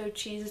nacho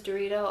cheese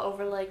Dorito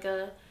over like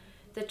the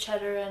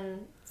cheddar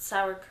and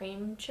sour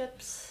cream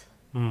chips.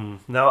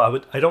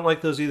 No, I don't like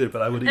those either,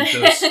 but I would eat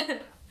those.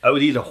 I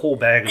would eat a whole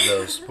bag of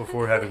those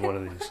before having one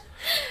of these.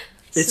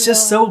 It's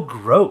just so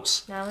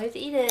gross. Now we have to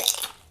eat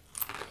it.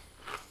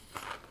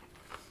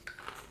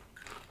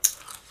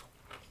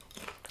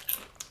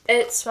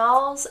 It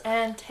smells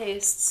and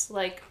tastes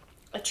like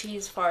a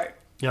cheese fart.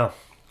 Yeah.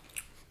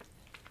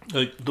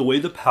 Like, the way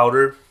the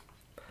powder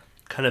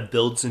kind of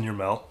builds in your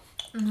mouth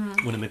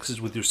when it mixes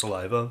with your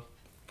saliva.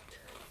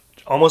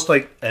 Almost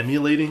like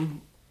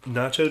emulating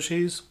nacho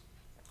cheese.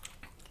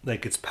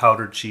 Like, it's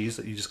powdered cheese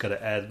that you just got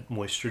to add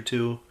moisture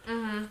to.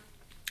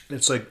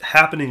 It's like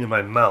happening in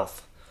my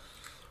mouth.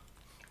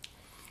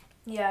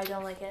 Yeah, I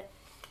don't like it.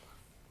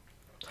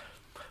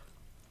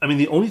 I mean,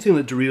 the only thing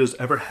that Doritos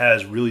ever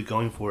has really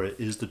going for it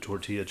is the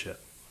tortilla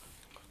chip.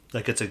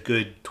 Like, it's a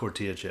good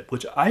tortilla chip,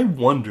 which I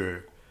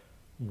wonder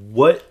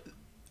what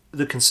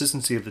the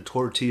consistency of the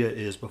tortilla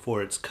is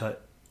before it's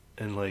cut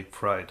and, like,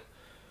 fried.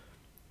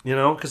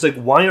 Because, like,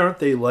 why aren't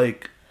they,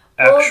 like,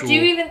 actual... Well, do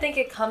you even think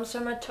it comes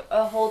from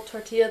a whole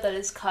tortilla that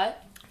is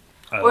cut?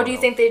 Or do you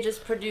know. think they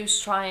just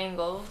produce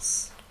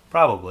triangles?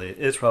 Probably.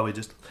 It's probably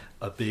just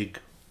a big,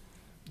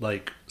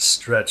 like,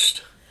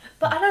 stretched...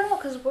 But I don't know,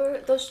 because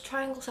those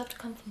triangles have to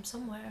come from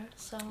somewhere.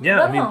 So Yeah, I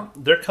don't I mean, know.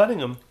 they're cutting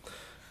them.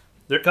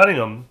 They're cutting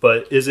them,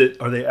 but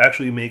are they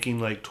actually making,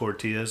 like,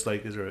 tortillas?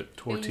 Like, is there a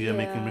tortilla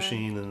making Yeah.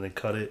 machine and they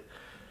cut it?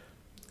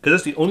 Because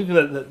that's the only thing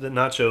that the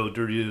nacho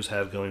Doritos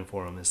have going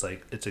for them is,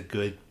 like, it's a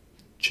good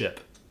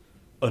chip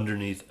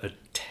underneath a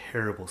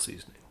terrible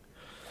seasoning.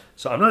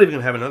 So I'm not even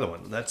going to have another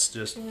one. That's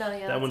just, No, yeah,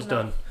 that that's one's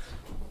enough.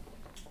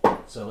 done.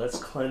 So let's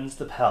cleanse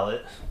the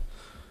palate.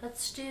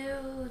 Let's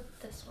do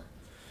this one.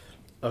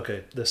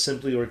 Okay, the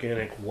Simply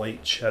Organic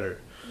White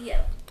Cheddar.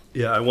 Yeah.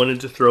 Yeah, I wanted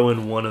to throw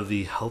in one of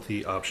the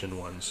healthy option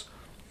ones.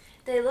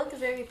 They look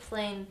very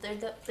plain.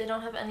 They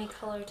don't have any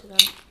color to them.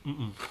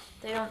 Mm-mm.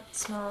 They don't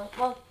smell...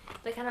 Well,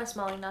 they kind of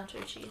smell like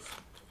nacho cheese.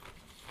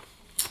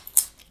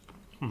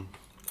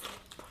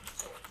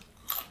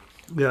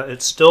 Yeah,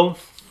 it's still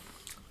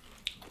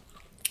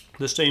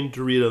the same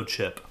Dorito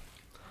chip.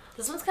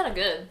 This one's kind of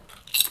good.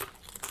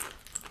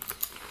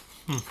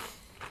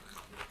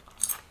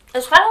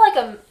 It's kind of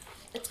like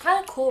It's kind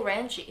of Cool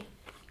Ranchy.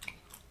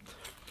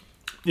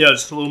 Yeah,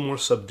 it's a little more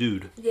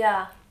subdued.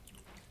 Yeah.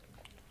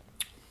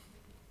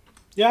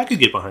 Yeah, I could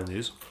get behind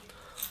these.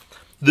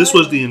 This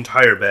was the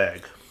entire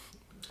bag.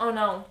 Oh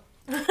no.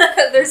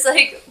 There's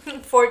like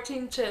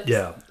 14 chips.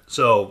 Yeah,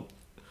 so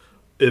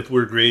if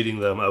we're grading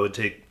them, I would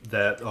take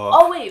that off.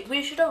 Oh wait,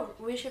 we should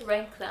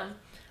rank them.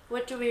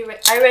 What do we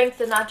rank? I rank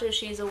the nacho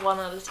cheese a 1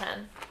 out of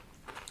 10.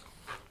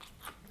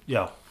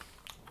 Yeah.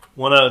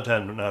 1 out of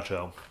 10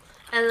 nacho.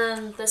 And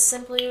then the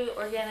Simply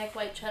Organic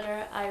White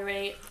Cheddar, I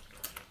rate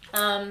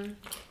a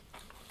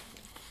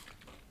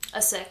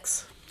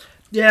 6.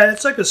 Yeah,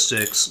 it's like a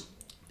 6.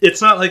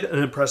 It's not like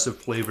an impressive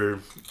flavor.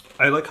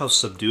 I like how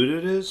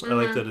subdued it is. I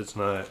like that it's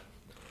not,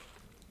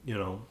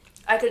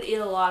 I could eat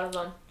a lot of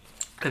them.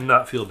 and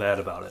not feel bad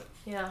about it.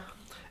 Yeah.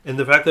 And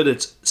the fact that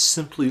it's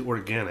simply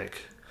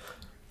organic,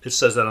 it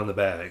says that on the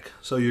bag.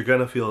 So you're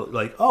going to feel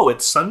like, oh,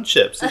 it's Sun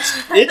Chips.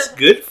 It's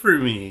good for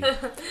me.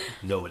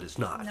 No, it is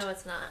not. No,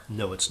 it's not.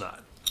 No, it's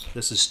not.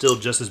 This is still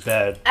just as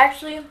bad.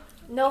 Actually,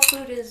 no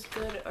food is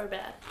good or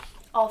bad.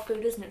 All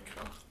food is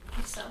neutral.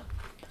 So.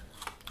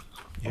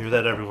 You hear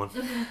that, everyone?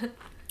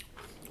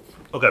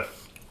 Okay.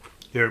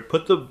 Here,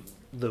 put the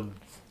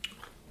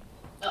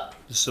Oh.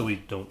 just so we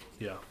don't,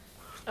 yeah.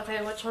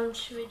 Okay, which one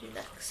should we do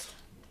next?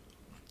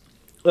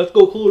 Let's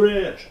go Cool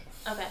Ranch.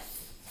 Okay.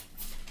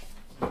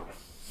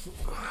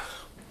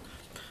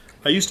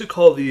 I used to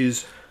call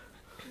these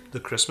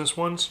the Christmas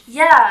ones.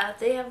 Yeah,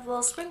 they have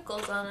little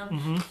sprinkles on them.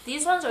 Mm-hmm.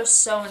 These ones are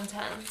so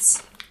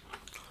intense.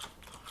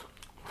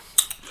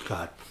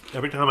 God,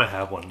 every time I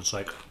have one, it's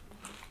like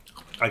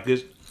I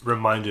get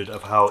reminded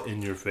of how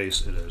in your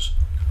face it is.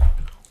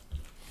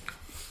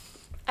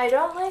 I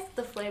don't like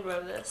the flavor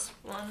of this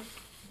one.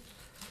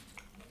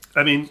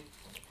 I mean,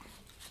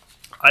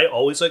 I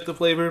always like the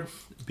flavor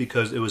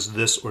because it was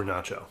this or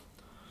nacho.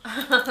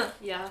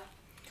 Yeah.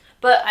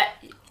 But I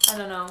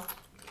don't know.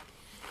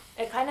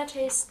 It kind of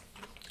tastes...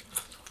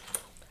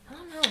 I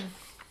don't know.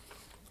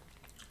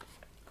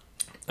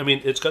 I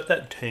mean, it's got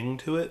that tang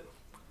to it,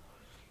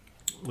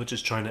 which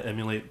is trying to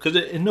emulate... Because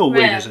in no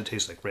way does it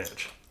taste like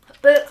ranch.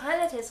 But it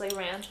kind of tastes like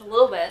ranch, a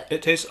little bit.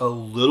 It tastes a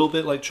little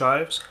bit like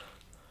chives.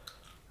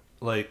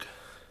 Like...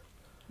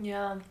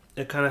 Yeah.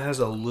 It kind of has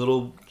a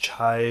little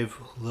chive,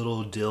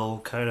 little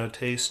dill kind of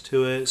taste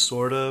to it,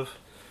 sort of.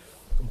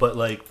 But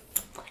like...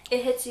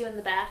 It hits you in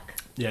the back.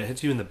 Yeah, it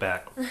hits you in the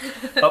back.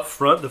 Up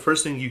front, the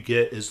first thing you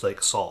get is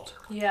like salt.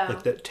 Yeah.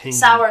 Like that tangy...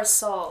 Sour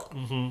salt.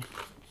 Mm-hmm.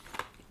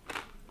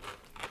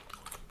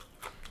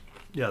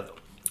 Yeah.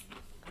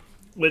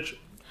 Which,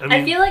 I mean...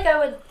 I feel like I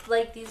would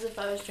like these if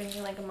I was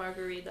drinking like a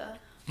margarita.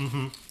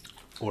 Mm-hmm.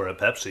 Or a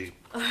Pepsi.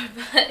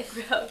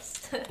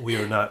 Gross. We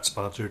are not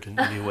sponsored in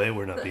any way.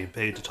 We're not being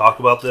paid to talk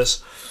about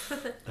this.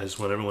 I just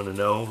want everyone to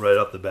know right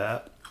off the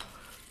bat.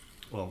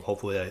 Well,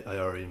 hopefully I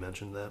already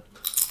mentioned that.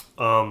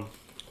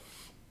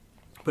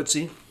 But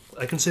see,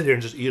 I can sit here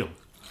and just eat them.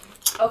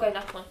 Okay,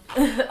 next one.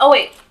 Oh,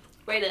 wait.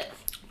 Rate it.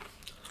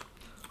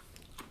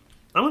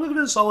 I'm going to give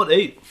it a solid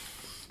 8.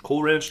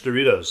 Cool Ranch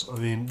Doritos. I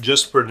mean,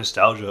 just for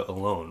nostalgia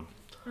alone.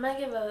 I'm going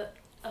to give it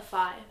a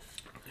 5.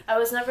 I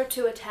was never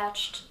too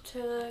attached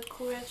to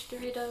Cool Ranch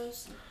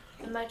Doritos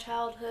in my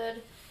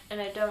childhood, and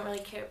I don't really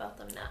care about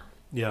them now.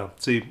 Yeah,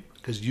 see,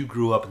 because you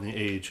grew up in the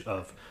age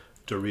of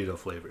Dorito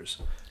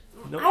flavors.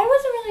 No. I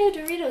wasn't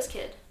really a Doritos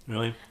kid.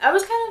 Really? I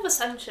was kind of a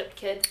Sun Chip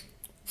kid.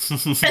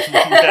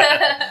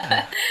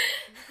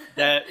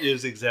 That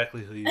is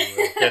exactly who you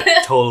were.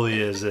 That totally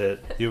is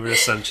it. You were a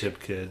Sun Chip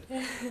kid.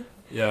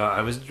 Yeah,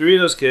 I was a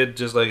Doritos kid,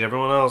 just like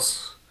everyone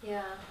else.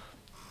 Yeah.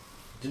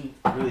 Didn't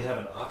really have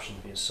an option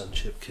to be a Sun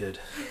Chip kid.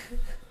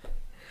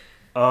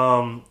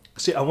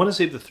 See, I want to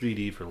save the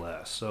 3D for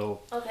last,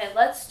 so... Okay,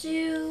 let's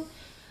do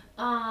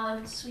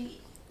sweet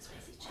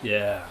spicy chicken.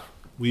 Yeah.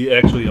 We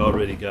actually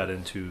already got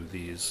into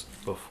these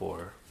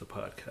before the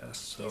podcast,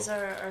 so... These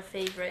are our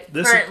favorite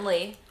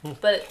currently,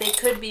 but they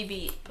could be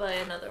beat by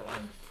another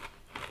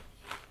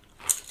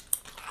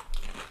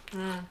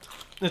one.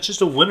 It's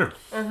just a winner.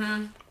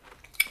 Mm-hmm.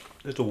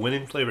 It's a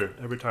winning flavor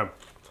every time.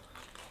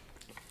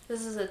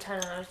 This is a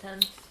 10 out of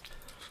 10.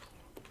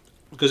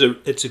 Because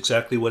it's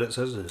exactly what it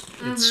says it is.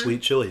 Mm-hmm. It's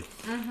sweet chili.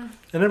 Mm-hmm.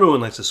 And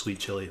everyone likes a sweet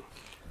chili.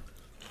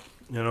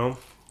 You know?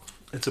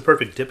 It's a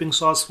perfect dipping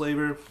sauce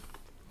flavor.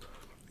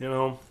 You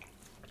know?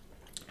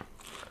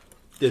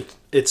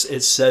 It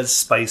says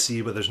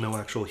spicy, but there's no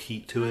actual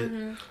heat to it.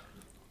 Mm-hmm.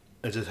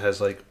 It just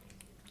has like,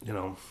 you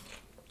know...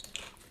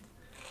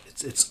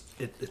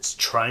 It's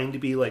trying to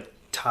be like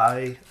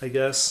Thai, I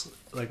guess.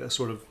 Like a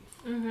sort of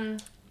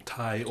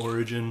Thai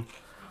origin.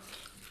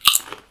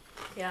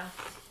 Yeah.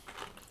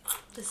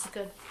 This is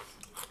good.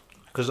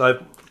 Because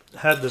I've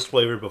had this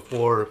flavor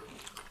before,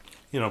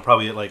 you know,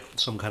 probably at like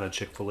some kind of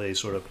Chick-fil-A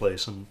sort of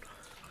place, and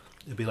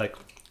it'd be like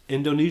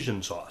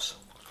Indonesian sauce.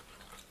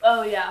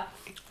 Oh, yeah.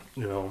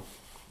 You know,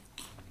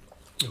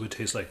 it would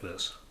taste like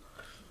this.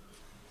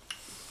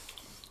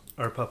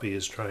 Our puppy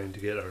is trying to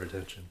get our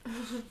attention.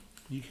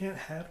 You can't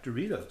have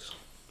Doritos.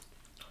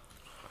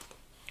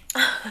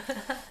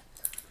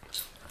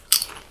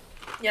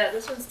 Yeah,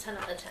 this one's 10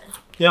 out of 10.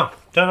 Yeah,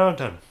 10 out of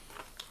 10.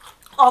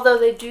 Although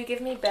they do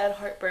give me bad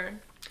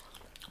heartburn.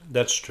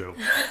 That's true.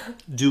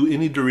 Do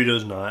any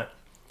Doritos not?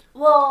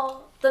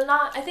 Well,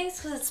 I think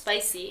it's because it's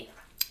spicy.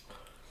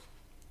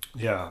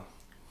 Yeah.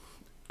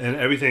 And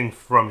everything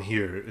from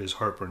here is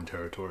heartburn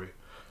territory.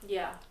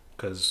 Yeah.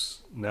 Because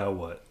now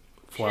what?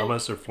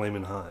 Flamus or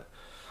Flamin' Hot?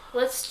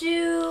 Let's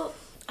do...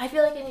 I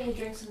feel like I need to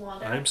drink some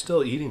water. I'm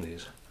still eating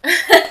these.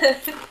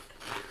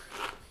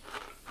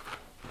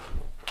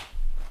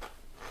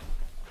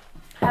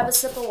 Have a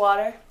sip of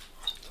water.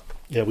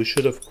 Yeah, we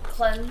should have.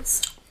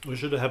 Cleanse. We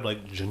should have had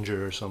like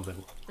ginger or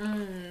something.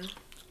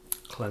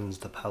 Cleanse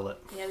the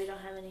palate. Yeah, we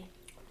don't have any.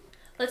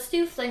 Let's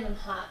do Flamin'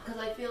 Hot,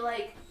 because I feel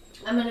like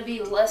I'm going to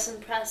be less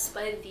impressed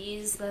by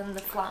these than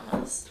the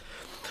Flamas.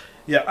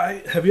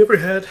 Yeah, have you ever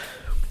had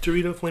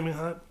Dorito Flaming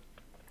Hot?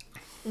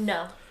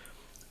 No.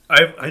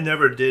 I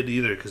never did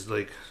either, because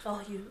like...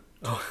 Oh, you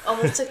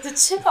almost took the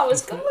chip I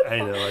was going for. I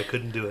know, I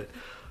couldn't do it.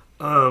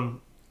 You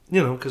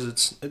know,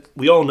 because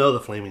we all know the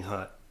Flaming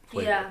Hot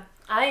flavor. Yeah,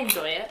 I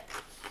enjoy it.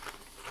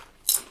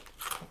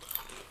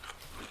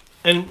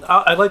 And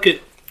I like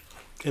it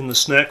in the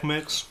snack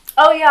mix.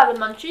 Oh, yeah, the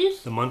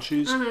Munchies? The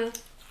Munchies.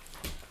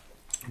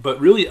 Mm-hmm. But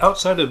really,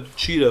 outside of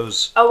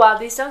Cheetos... Oh, wow,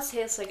 these don't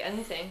taste like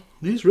anything.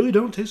 These really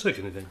don't taste like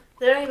anything.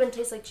 They don't even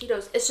taste like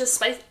Cheetos. It's just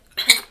spicy.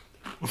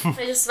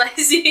 They're just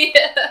spicy.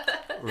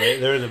 Right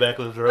there in the back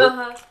of the throat.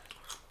 Uh-huh.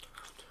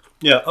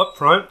 Yeah, up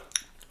front,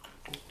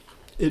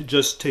 it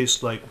just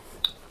tastes like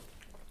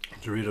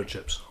Dorito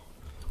chips.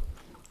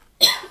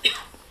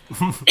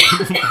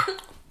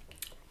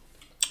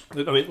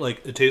 I mean,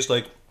 like, it tastes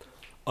like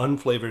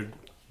unflavored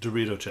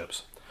Dorito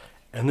chips.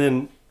 And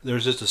then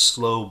there's just a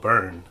slow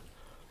burn.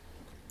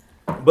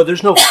 But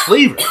there's no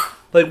flavor.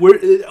 Like,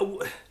 I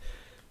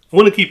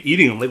want to keep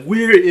eating them. Like,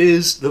 where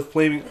is the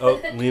flaming... Oh,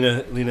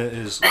 Lena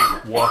is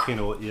walking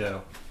away.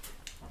 Yeah.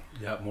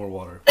 Yeah, more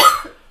water.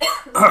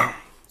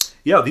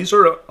 Yeah, these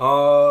are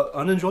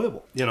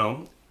unenjoyable, you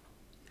know.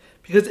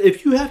 Because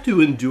if you have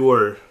to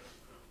endure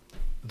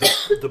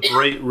the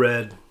bright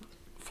red,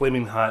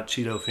 flaming hot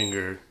Cheeto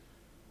finger,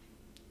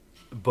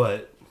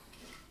 but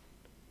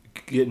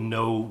get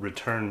no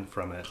return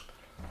from it,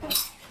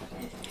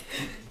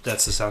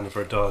 that's the sound of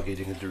our dog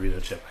eating a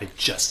Dorito chip. I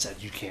just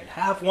said you can't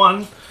have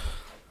one.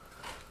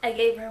 I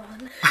gave her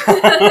one.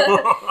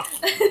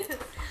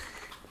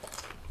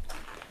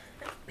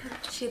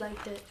 She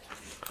liked it.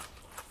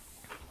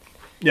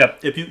 Yeah,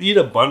 if you eat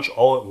a bunch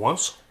all at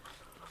once,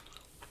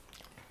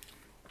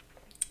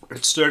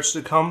 it starts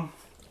to come.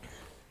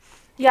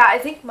 Yeah, I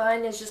think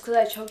mine is just because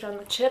I choked on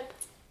the chip.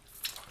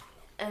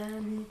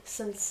 And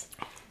since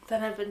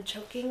then I've been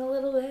choking a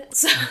little bit,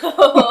 so...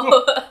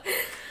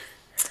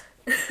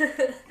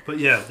 But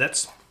yeah,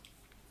 that's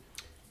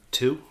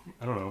 2.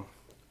 I don't know.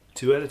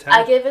 2 out of 10?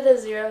 I gave it a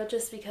 0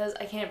 just because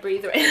I can't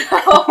breathe right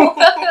now.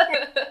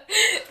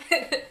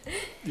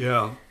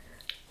 Yeah.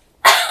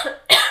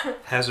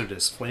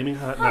 Hazardous. Flaming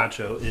hot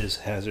nacho is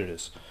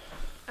hazardous.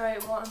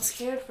 Alright, well, I'm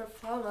scared for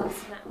Flamas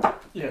now.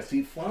 Yeah,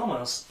 see,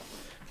 Flamas...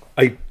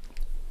 I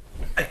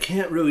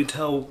can't really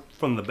tell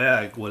from the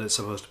bag what it's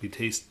supposed to be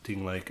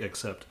tasting like,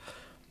 except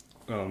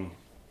a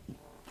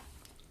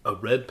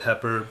red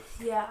pepper.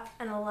 Yeah,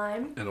 and a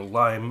lime. And a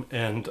lime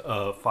and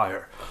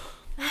fire.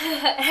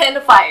 And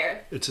a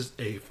fire. It's just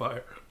a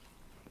fire.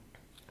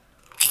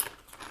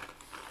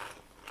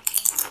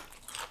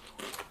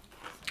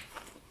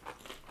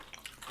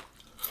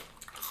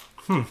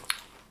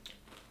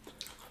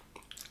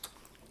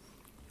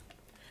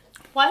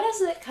 Why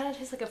does it kind of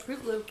taste like a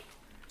Fruit Loop?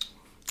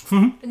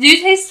 Do you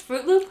taste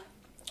Fruit Loop?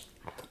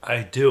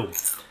 I do.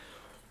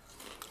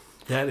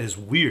 That is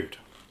weird.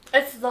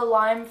 It's the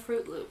lime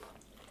Fruit Loop.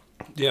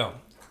 Yeah.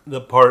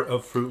 The part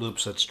of Fruit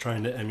Loops that's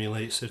trying to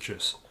emulate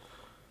citrus.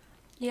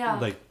 Yeah.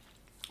 Like,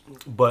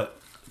 but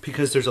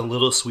because there's a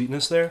little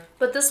sweetness there.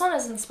 But this one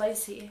isn't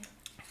spicy.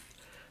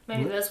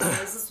 Maybe this one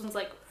is. This one's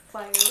like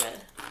fire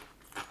red.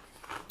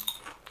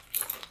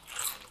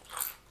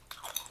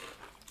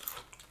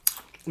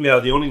 Yeah,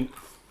 the only...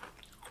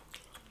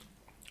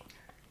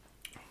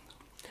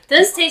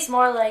 This tastes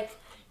more like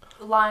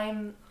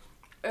lime,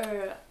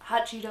 or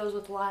hot Cheetos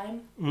with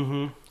lime.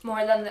 Mm-hmm.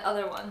 More than the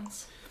other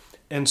ones.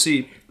 And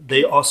see,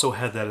 they also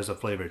had that as a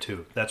flavor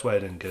too. That's why I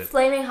didn't get it.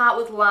 Flaming hot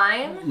with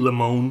lime?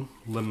 Limon,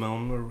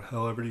 or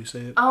however you say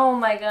it. Oh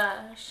my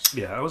gosh.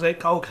 Yeah, I was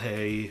like,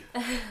 okay.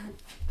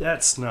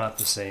 That's not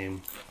the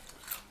same.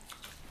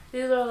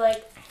 These are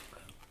like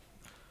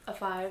a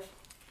 5.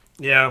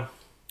 Yeah.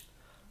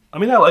 I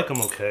mean, I like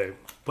them okay.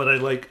 But I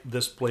like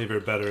this flavor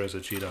better as a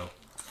Cheeto.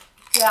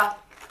 Yeah.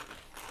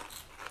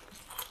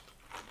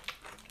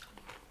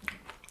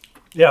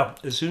 Yeah,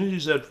 as soon as you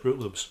said Fruit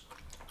Loops.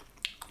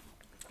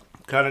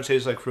 Kind of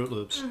tastes like Fruit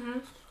Loops.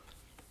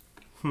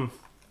 Mm-hmm.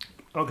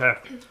 Okay.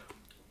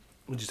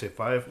 Would you say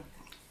 5?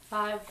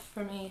 5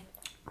 for me.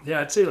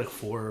 Yeah, I'd say like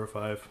 4 or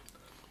 5.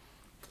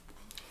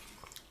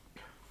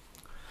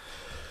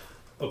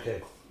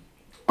 Okay.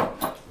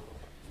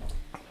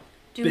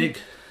 Do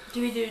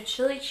we do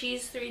chili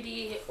cheese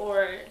 3D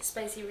or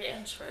spicy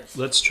ranch first?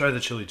 Let's try the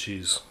chili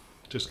cheese.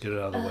 Just get it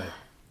out of the way.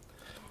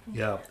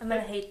 Yeah. I'm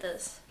gonna hate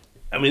this.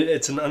 I mean,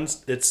 it's an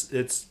unfortunate.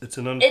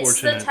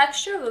 It's the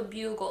texture of a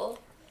bugle.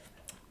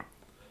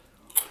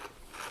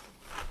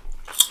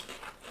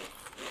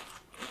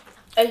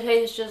 It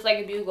tastes just like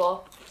a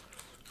bugle.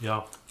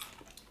 Yeah.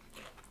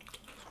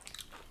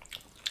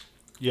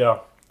 Yeah.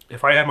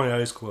 If I had my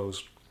eyes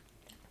closed.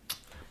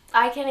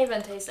 I can't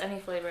even taste any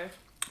flavor.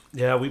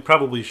 Yeah, we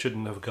probably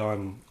shouldn't have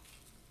gone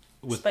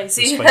with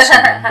Spicy. the spicy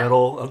in the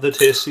middle of the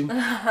tasting.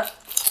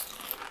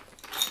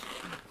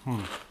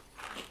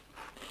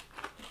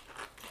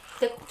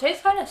 It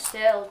tastes kind of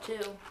stale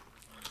too.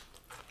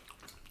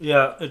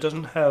 Yeah, it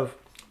doesn't have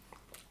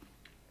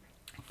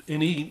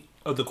any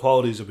of the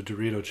qualities of a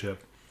Dorito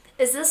chip.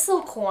 Is this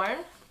still corn?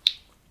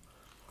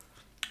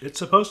 It's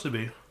supposed to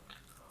be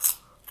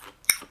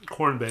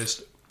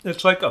corn-based.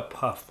 It's like a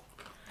puff.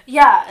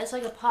 Yeah, it's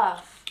like a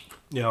puff.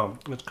 Yeah,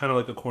 it's kind of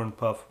like a corn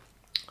puff,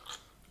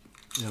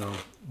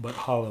 but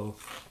hollow.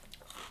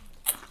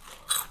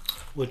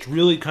 Which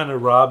really kind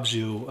of robs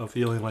you of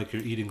feeling like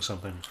you're eating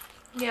something.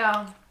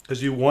 Yeah.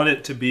 Because you want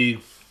it to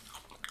be...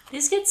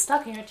 These get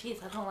stuck in your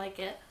teeth. I don't like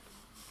it.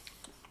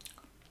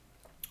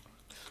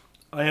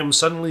 I am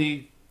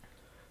suddenly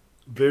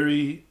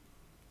very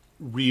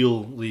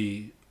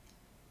really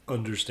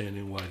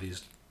understanding why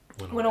these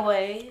went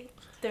away.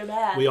 They're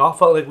bad. We all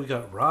felt like we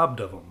got robbed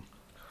of them.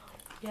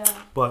 Yeah.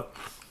 But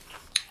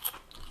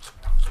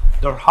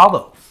they're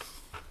hollow.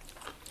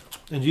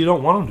 And you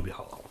don't want them to be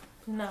hollow.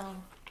 No.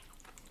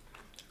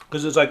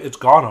 Because it's like, it's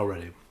gone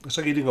already. It's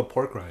like eating a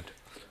pork rind.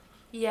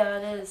 Yeah,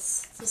 it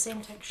is. It's the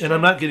same texture. And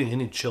I'm not getting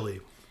any chili.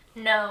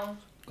 No.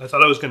 I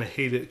thought I was going to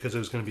hate it because it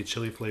was going to be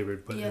chili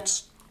flavored, but Yeah.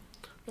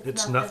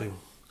 it's nothing.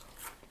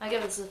 I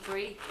give it a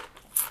 3.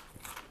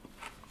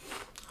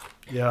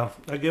 Yeah,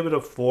 I give it a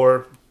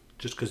 4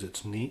 just because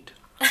it's neat.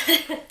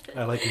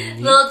 I like neat.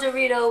 Little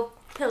Dorito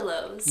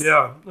pillows.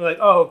 Yeah, like,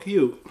 oh,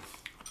 cute.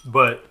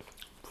 But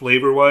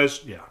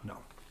flavor-wise, yeah, no.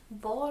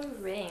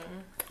 Boring.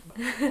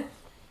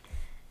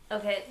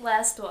 Okay,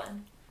 last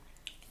one.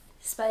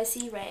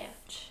 Spicy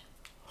ranch.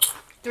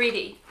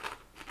 3D.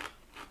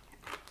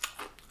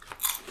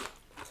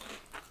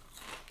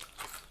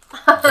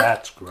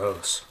 That's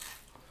gross.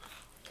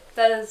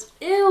 That is...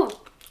 Ew!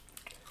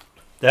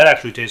 That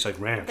actually tastes like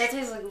ranch. That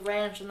tastes like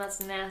ranch and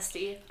that's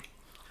nasty.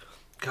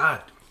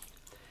 God.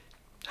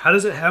 How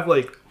does it have,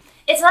 like...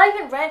 It's not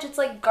even ranch, it's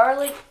like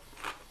garlic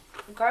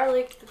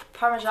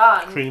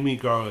parmesan. creamy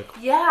garlic?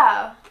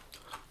 Yeah.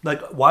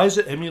 Like, why is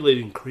it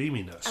emulating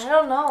creaminess? I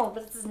don't know,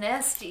 but it's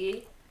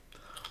nasty.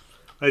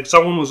 Like,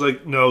 someone was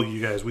like, no,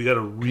 you guys, we gotta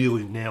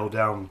really nail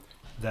down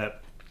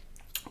that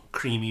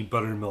creamy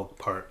buttermilk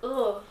part.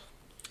 Ugh.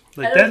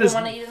 Like, I don't even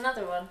want to eat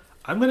another one.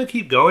 I'm gonna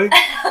keep going.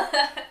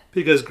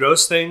 Because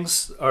gross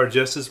things are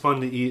just as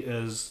fun to eat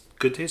as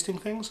good tasting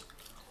things.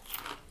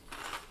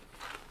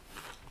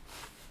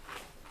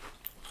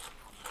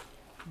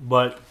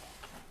 But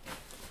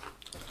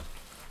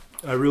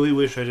I really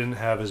wish I didn't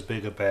have as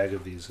big a bag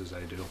of these as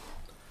I do.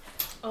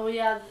 Oh,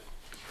 yeah.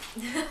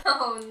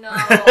 Oh, no.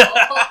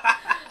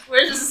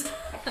 We're just...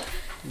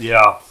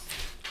 Yeah.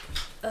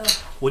 Ugh.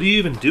 What do you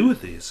even do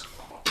with these?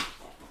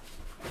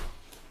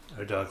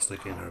 Our dog's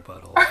licking her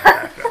butthole in the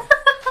background.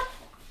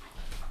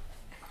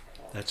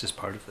 That's just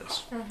part of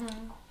this.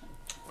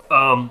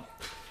 Mm-hmm.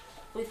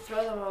 We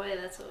throw them away,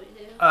 that's what we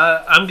do.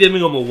 I'm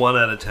giving them a 1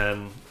 out of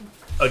 10.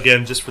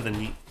 Again, just for the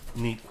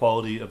neat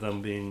quality of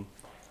them being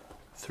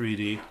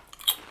 3D.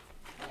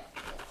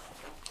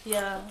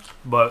 Yeah.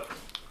 But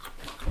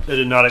I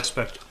did not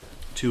expect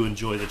to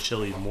enjoy the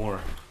chili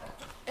more.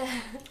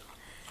 I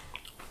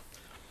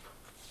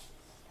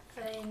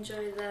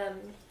enjoy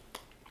them.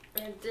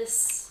 I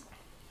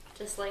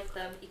dislike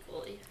them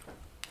equally.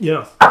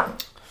 Yeah.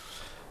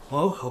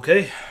 Well,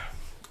 okay.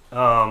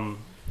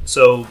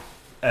 So,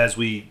 as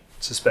we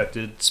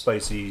suspected,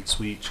 spicy,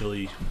 sweet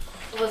chili.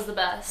 Was the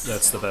best.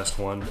 That's the best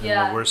one.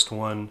 Yeah. And the worst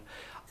one.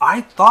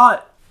 I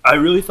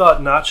really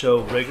thought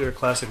nacho, regular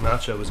classic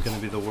nacho, was going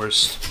to be the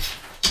worst.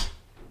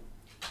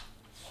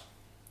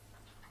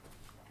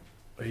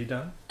 Are you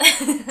done? I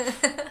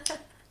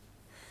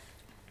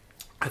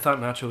thought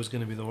nacho was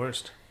going to be the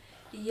worst.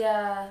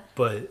 Yeah.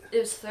 But it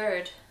was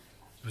third.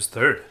 It was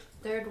third.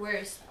 Third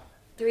worst.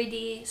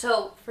 3D.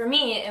 So, for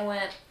me, it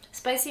went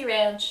spicy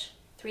ranch,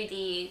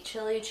 3D,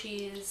 chili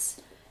cheese,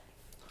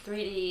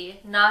 3D,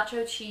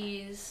 nacho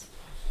cheese,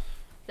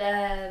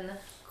 then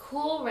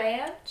Cool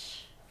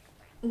Ranch.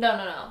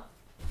 No.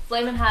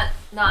 Flamin' Hot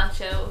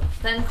Nacho,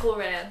 then Cool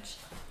Ranch,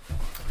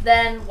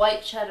 then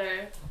white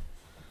cheddar,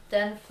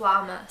 then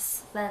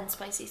Flamas, then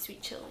spicy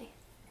sweet chili.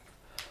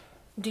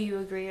 Do you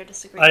agree or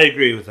disagree? I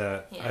agree with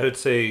that. Yeah. I would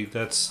say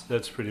that's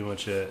pretty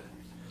much it.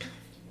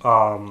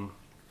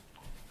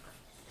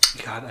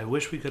 God, I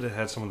wish we could have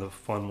had some of the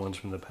fun ones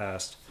from the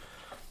past.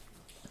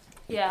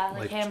 Yeah,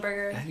 like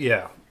hamburger.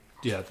 Yeah,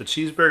 the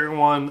cheeseburger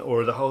one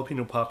or the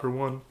jalapeno popper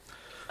one.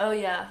 Oh,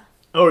 yeah.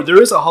 Or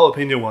there is a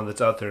jalapeno one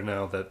that's out there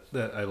now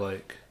that I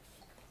like.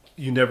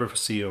 You never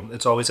see them.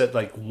 It's always at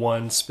like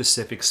one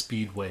specific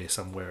Speedway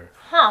somewhere.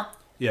 Huh.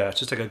 Yeah, it's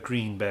just like a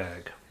green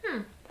bag.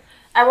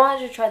 I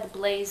wanted to try the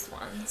glazed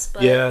ones,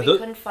 but Yeah, we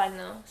couldn't find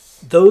those.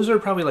 Those are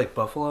probably like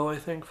buffalo, I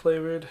think,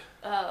 flavored.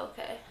 Oh,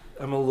 okay.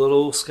 I'm a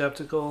little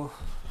skeptical,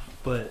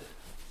 but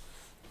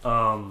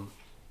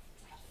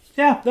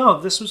yeah,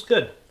 no, this was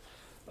good.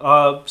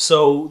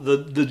 So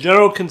the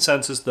general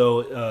consensus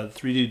though,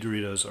 3D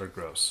Doritos are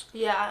gross.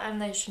 Yeah,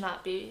 and they should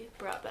not be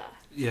brought back.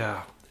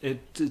 Yeah,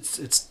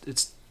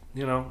 it's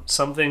You know,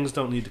 some things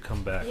don't need to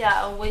come back.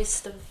 Yeah, a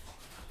waste of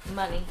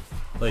money.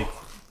 Like,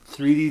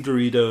 3D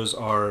Doritos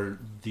are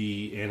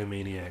the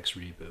Animaniacs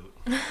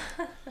reboot.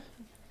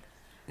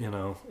 You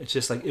know, it's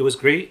just like, it was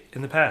great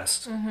in the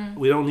past. Mm-hmm.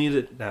 We don't need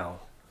it now.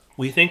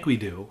 We think we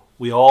do.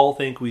 We all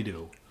think we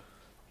do.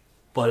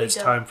 But We it's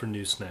don't. time for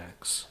new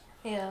snacks.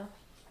 Yeah.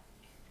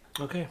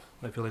 Okay,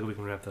 I feel like we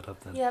can wrap that up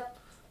then. Yep.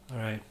 All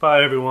right,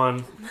 bye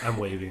everyone. I'm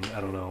waving.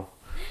 I don't know.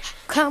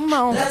 Come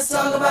on. Let's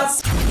talk about